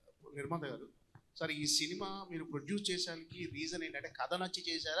 నిర్మాత గారు, సార్ ఈ సినిమా మీరు ప్రొడ్యూస్ చేసానికి రీజన్ ఏంటంటే కథ నచ్చి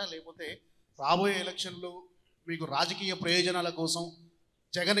చేశారా, లేకపోతే రాబోయే ఎలక్షన్లో మీకు రాజకీయ ప్రయోజనాల కోసం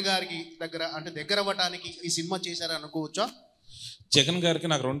జగన్ గారికి దగ్గర అవ్వటానికి ఈ సినిమా చేశారా అనుకోవచ్చా? జగన్ గారికి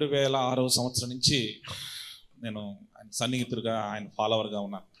నాకు 2006 సంవత్సరం నుంచి నేను ఆయన సన్నిహితుడిగా, ఆయన ఫాలోవర్గా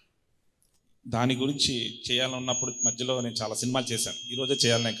ఉన్నాను. దాని గురించి చేయాలన్నప్పుడు మధ్యలో నేను చాలా సినిమాలు చేశాను. ఈరోజే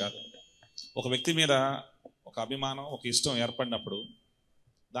చేయాలనే కాదు, ఒక వ్యక్తి మీద ఒక అభిమానం, ఒక ఇష్టం ఏర్పడినప్పుడు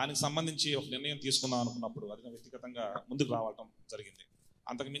దానికి సంబంధించి ఒక నిర్ణయం తీసుకుందాం అనుకున్నప్పుడు అది వ్యక్తిగతంగా ముందుకు రావటం జరిగింది.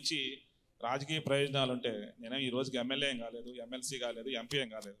 అంతకుమించి రాజకీయ ప్రయోజనాలు ఉంటే నేనే ఈ రోజుకి ఎమ్మెల్యే ఏం కాలేదు, ఎమ్మెల్సీ కాలేదు, ఎంపీ ఏం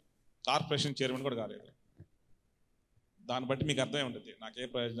కాలేదు, కార్పొరేషన్ చైర్మన్ కూడా కాలేదు. దాన్ని బట్టి మీకు అర్థమై ఉంటుంది నాకే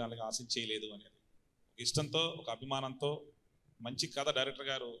ప్రయోజనాలకు ఆశించి చేయలేదు అనేది. ఇష్టంతో, ఒక అభిమానంతో, మంచి కథ డైరెక్టర్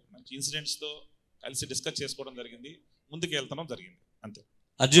గారు మంచి ఇన్సిడెంట్స్తో కలిసి డిస్కస్ చేసుకోవడం జరిగింది, ముందుకు వెళ్తడం జరిగింది, అంతే.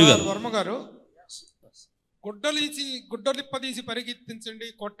 వర్మ గారు, గుడ్డలిప్పదీసి పరిగెత్తించండి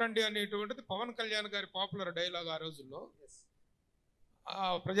కొట్టండి అనేటువంటిది పవన్ కళ్యాణ్ గారి పాపులర్ డైలాగ్ ఆ రోజుల్లో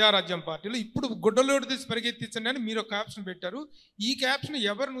ప్రజారాజ్యం పార్టీలో. ఇప్పుడు గుడ్డలోడు తీసి పరిగెత్తించండి అని మీరు ఒక క్యాప్షన్ పెట్టారు. ఈ క్యాప్షన్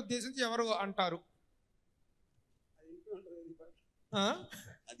ఎవరిని ఉద్దేశించి ఎవరు అంటారు?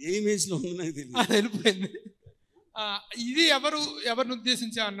 అది ఏ ఇమేజ్లో ఉందో అది వెళ్ళిపోయింది. ఇది ఎవరిని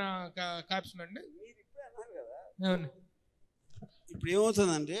ఉద్దేశించి అన్న క్యాప్షన్ అండి? ఇప్పుడు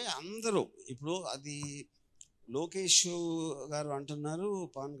ఏమవుతుందంటే అందరూ ఇప్పుడు అది లోకేష్ గారు అంటున్నారు,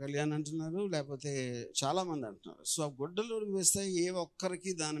 పవన్ కళ్యాణ్ అంటున్నారు, లేకపోతే చాలామంది అంటున్నారు. సో ఆ గుడ్డలోకి వేస్తే ఏ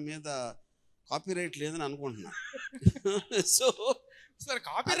ఒక్కరికి దాని మీద కాపీరైట్ లేదని అనుకుంటున్నా. సో సార్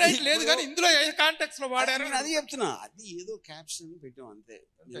కాపీరైట్ లేదు కానీ ఇందులో ఏ కాంటెక్స్ట్ లో వాడారు అది చెప్తున్నా. అది ఏదో క్యాప్షన్ పెట్టాం అంతే,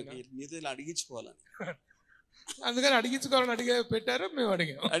 మీతో ఇలా అడిగించుకోవాలని. అందుకని అడిగించుకోవాలని పెట్టారు, మేము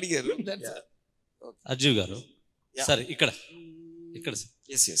అడిగారు. అజ్జు గారు సార్ ఇక్కడ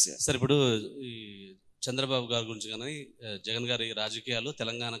సార్ ఇప్పుడు ఈ చంద్రబాబు గారి గురించి కానీ జగన్ గారి రాజకీయాలు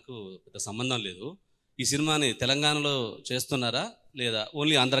తెలంగాణకు పెద్ద సంబంధం లేదు. ఈ సినిమాని తెలంగాణలో చేస్తున్నారా లేదా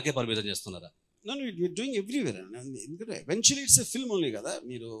ఓన్లీ ఆంధ్రాకే పరిమితం చేస్తున్నారా? Doing everywhere. ఎందుకంటే eventually it's a film only కదా.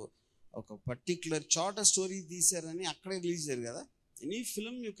 మీరు ఒక పర్టిక్యులర్ చార్ట్ స్టోరీ తీసారని అక్కడే రిలీజ్ చేయరు కదా. Any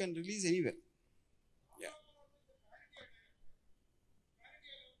film you can release anywhere.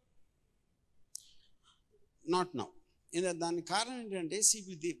 Not now. దానికి కారణం ఏంటంటే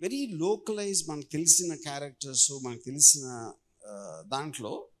వెరీ లోకలైజ్, మనకు తెలిసిన క్యారెక్టర్స్, మనకు తెలిసిన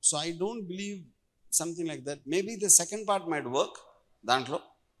దాంట్లో. So I don't believe something like that. Maybe the second part might work దాంట్లో,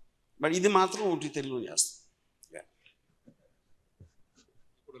 బట్ ఇది మాత్రం ఒకటి తెలుగు చేస్తాం.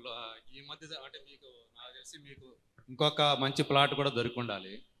 ఇప్పుడు ఈ మధ్య అంటే మీకు నాకు తెలిసి మీకు ఇంకొక మంచి ప్లాట్ కూడా దొరికి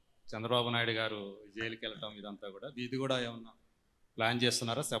ఉండాలి. చంద్రబాబు నాయుడు గారు జైలుకి వెళ్ళటం ఇదంతా కూడా, ఇది కూడా ఏమన్నా ప్లాన్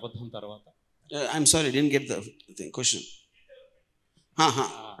చేస్తున్నారా శపథం తర్వాత? I'm sorry, I didn't get the question.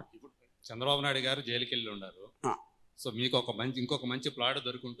 ఇప్పుడు చంద్రబాబు నాయుడు గారు జైలుకి వెళ్ళి ఉన్నారు. సో మీకు ఇంకొక మంచి ప్లాట్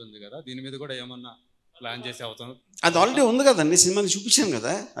దొరుకుంటుంది కదా, దీని మీద కూడా ఏమన్నా ప్లాన్ చేసే అవసరం? అది ఆల్రెడీ ఉంది కదండి, సినిమాని చూపించాను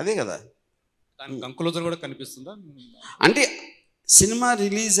కదా, అదే కదా. దానికి కంక్లూజన్ కూడా కనిపిస్తుందా? అంటే సినిమా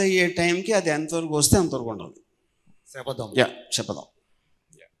రిలీజ్ అయ్యే టైంకి అది ఎంతవరకు వస్తే అంతవరకు ఉంటుంది. చెప్పదాం.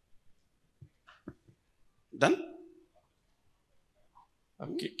 డన్.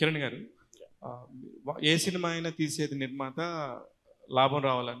 కిరణ్ గారు, ఏ సినిమా అయినా తీసేది నిర్మాత, లాభం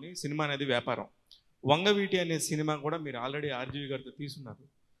రావాలని. సినిమా అనేది వ్యాపారం. వంగవీటి అనే సినిమా కూడా మీరు ఆల్రెడీ RGV గారితో తీసుకున్నారు.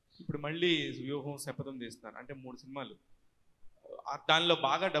 ఇప్పుడు మళ్ళీ వ్యూహం, శపథం తీస్తున్నారు. అంటే 3 సినిమాలు. దానిలో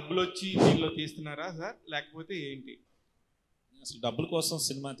బాగా డబ్బులు వచ్చి దీనిలో తీస్తున్నారా సార్, లేకపోతే ఏంటి? అసలు డబ్బుల కోసం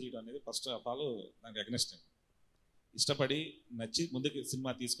సినిమా తీయడం అనేది ఫస్ట్ ఆఫ్ ఆల్ నాకు అగ్నెస్ట్. ఇష్టపడి నచ్చి ముందుకు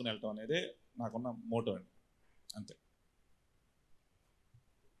సినిమా తీసుకుని వెళ్ళటం అనేది నాకున్న మోటో అండి, అంతే.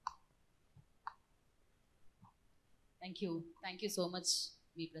 థ్యాంక్ యూ సో మచ్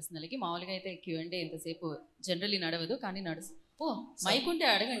మీ ప్రశ్నలకి. మామూలుగా అయితే Q&A ఎంతసేపు జనరల్లీ నడవదు, కానీ మైక్ ఉంటే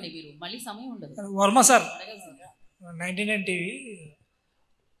అడగండి, మీరు మళ్ళీ సమయం ఉండదు. Varma sir, 99 TV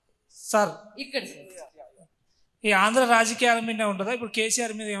sir. ఇక్కడ ఈ ఆంధ్ర రాజకీయాల మీద ఉంటుందా ఇప్పుడు?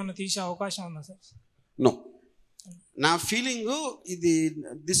 కేసీఆర్ మీద ఏమైనా తీసే అవకాశం ఉందా సార్? నో. నా ఫీలింగ్ ఇది,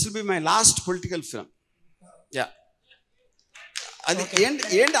 this will be my last political film. అది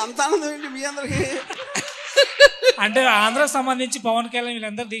ఏంటి అంత ఆనందం ఏంటి మీ అందరికి? అంటే ఆంధ్రకు సంబంధించి పవన్ కళ్యాణ్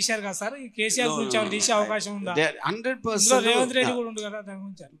వీళ్ళందరూ తీశారు కదా సార్, ఈ కేసీఆర్ గురించి ఏమైనా తీసే అవకాశం ఉందా? 100% రేవంత్ రెడ్డి కూడా ఉంది కదా దాని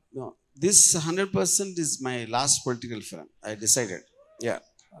గురించి. This 100% is my last political film. I decided.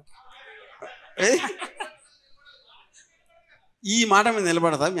 ఈ మాట మీద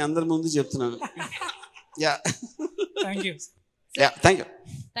నిలబడతా మీ అందరి ముందు చెప్తున్నాను. Thank you.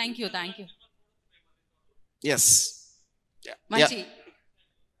 Yes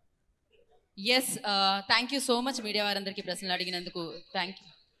thank you so much media వారందరికీ ప్రశ్నలు అడిగినందుకు. Thank you.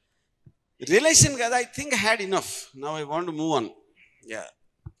 రిలేషన్ కదా, I think I had enough. Now I want to move on.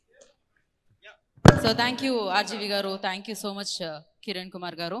 So thank you RGV గారు, thank you so much Kiran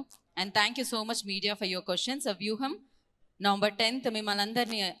Kumar గారు, and thank you so much media for your questions. వ్యూహం November 10th మిమ్మల్ని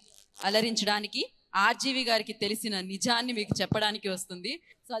అందరినీ అలరించడానికి RGV గారికి తెలిసిన నిజాన్ని మీకు చెప్పడానికి వస్తుంది.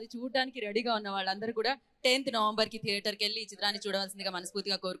 సో అది చూడడానికి రెడీగా ఉన్న వాళ్ళందరూ కూడా 10th November థియేటర్కి వెళ్ళి ఈ చిత్రాన్ని చూడవలసిందిగా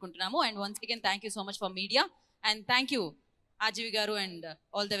మనస్ఫూర్తిగా కోరుకుంటున్నాము. And once again thank you so much for media, and thank you RGV గారు, and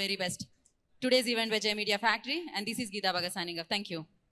all the very best. Today's event by Jay Media Factory, and this is Geeta Baga signing off. Thank you.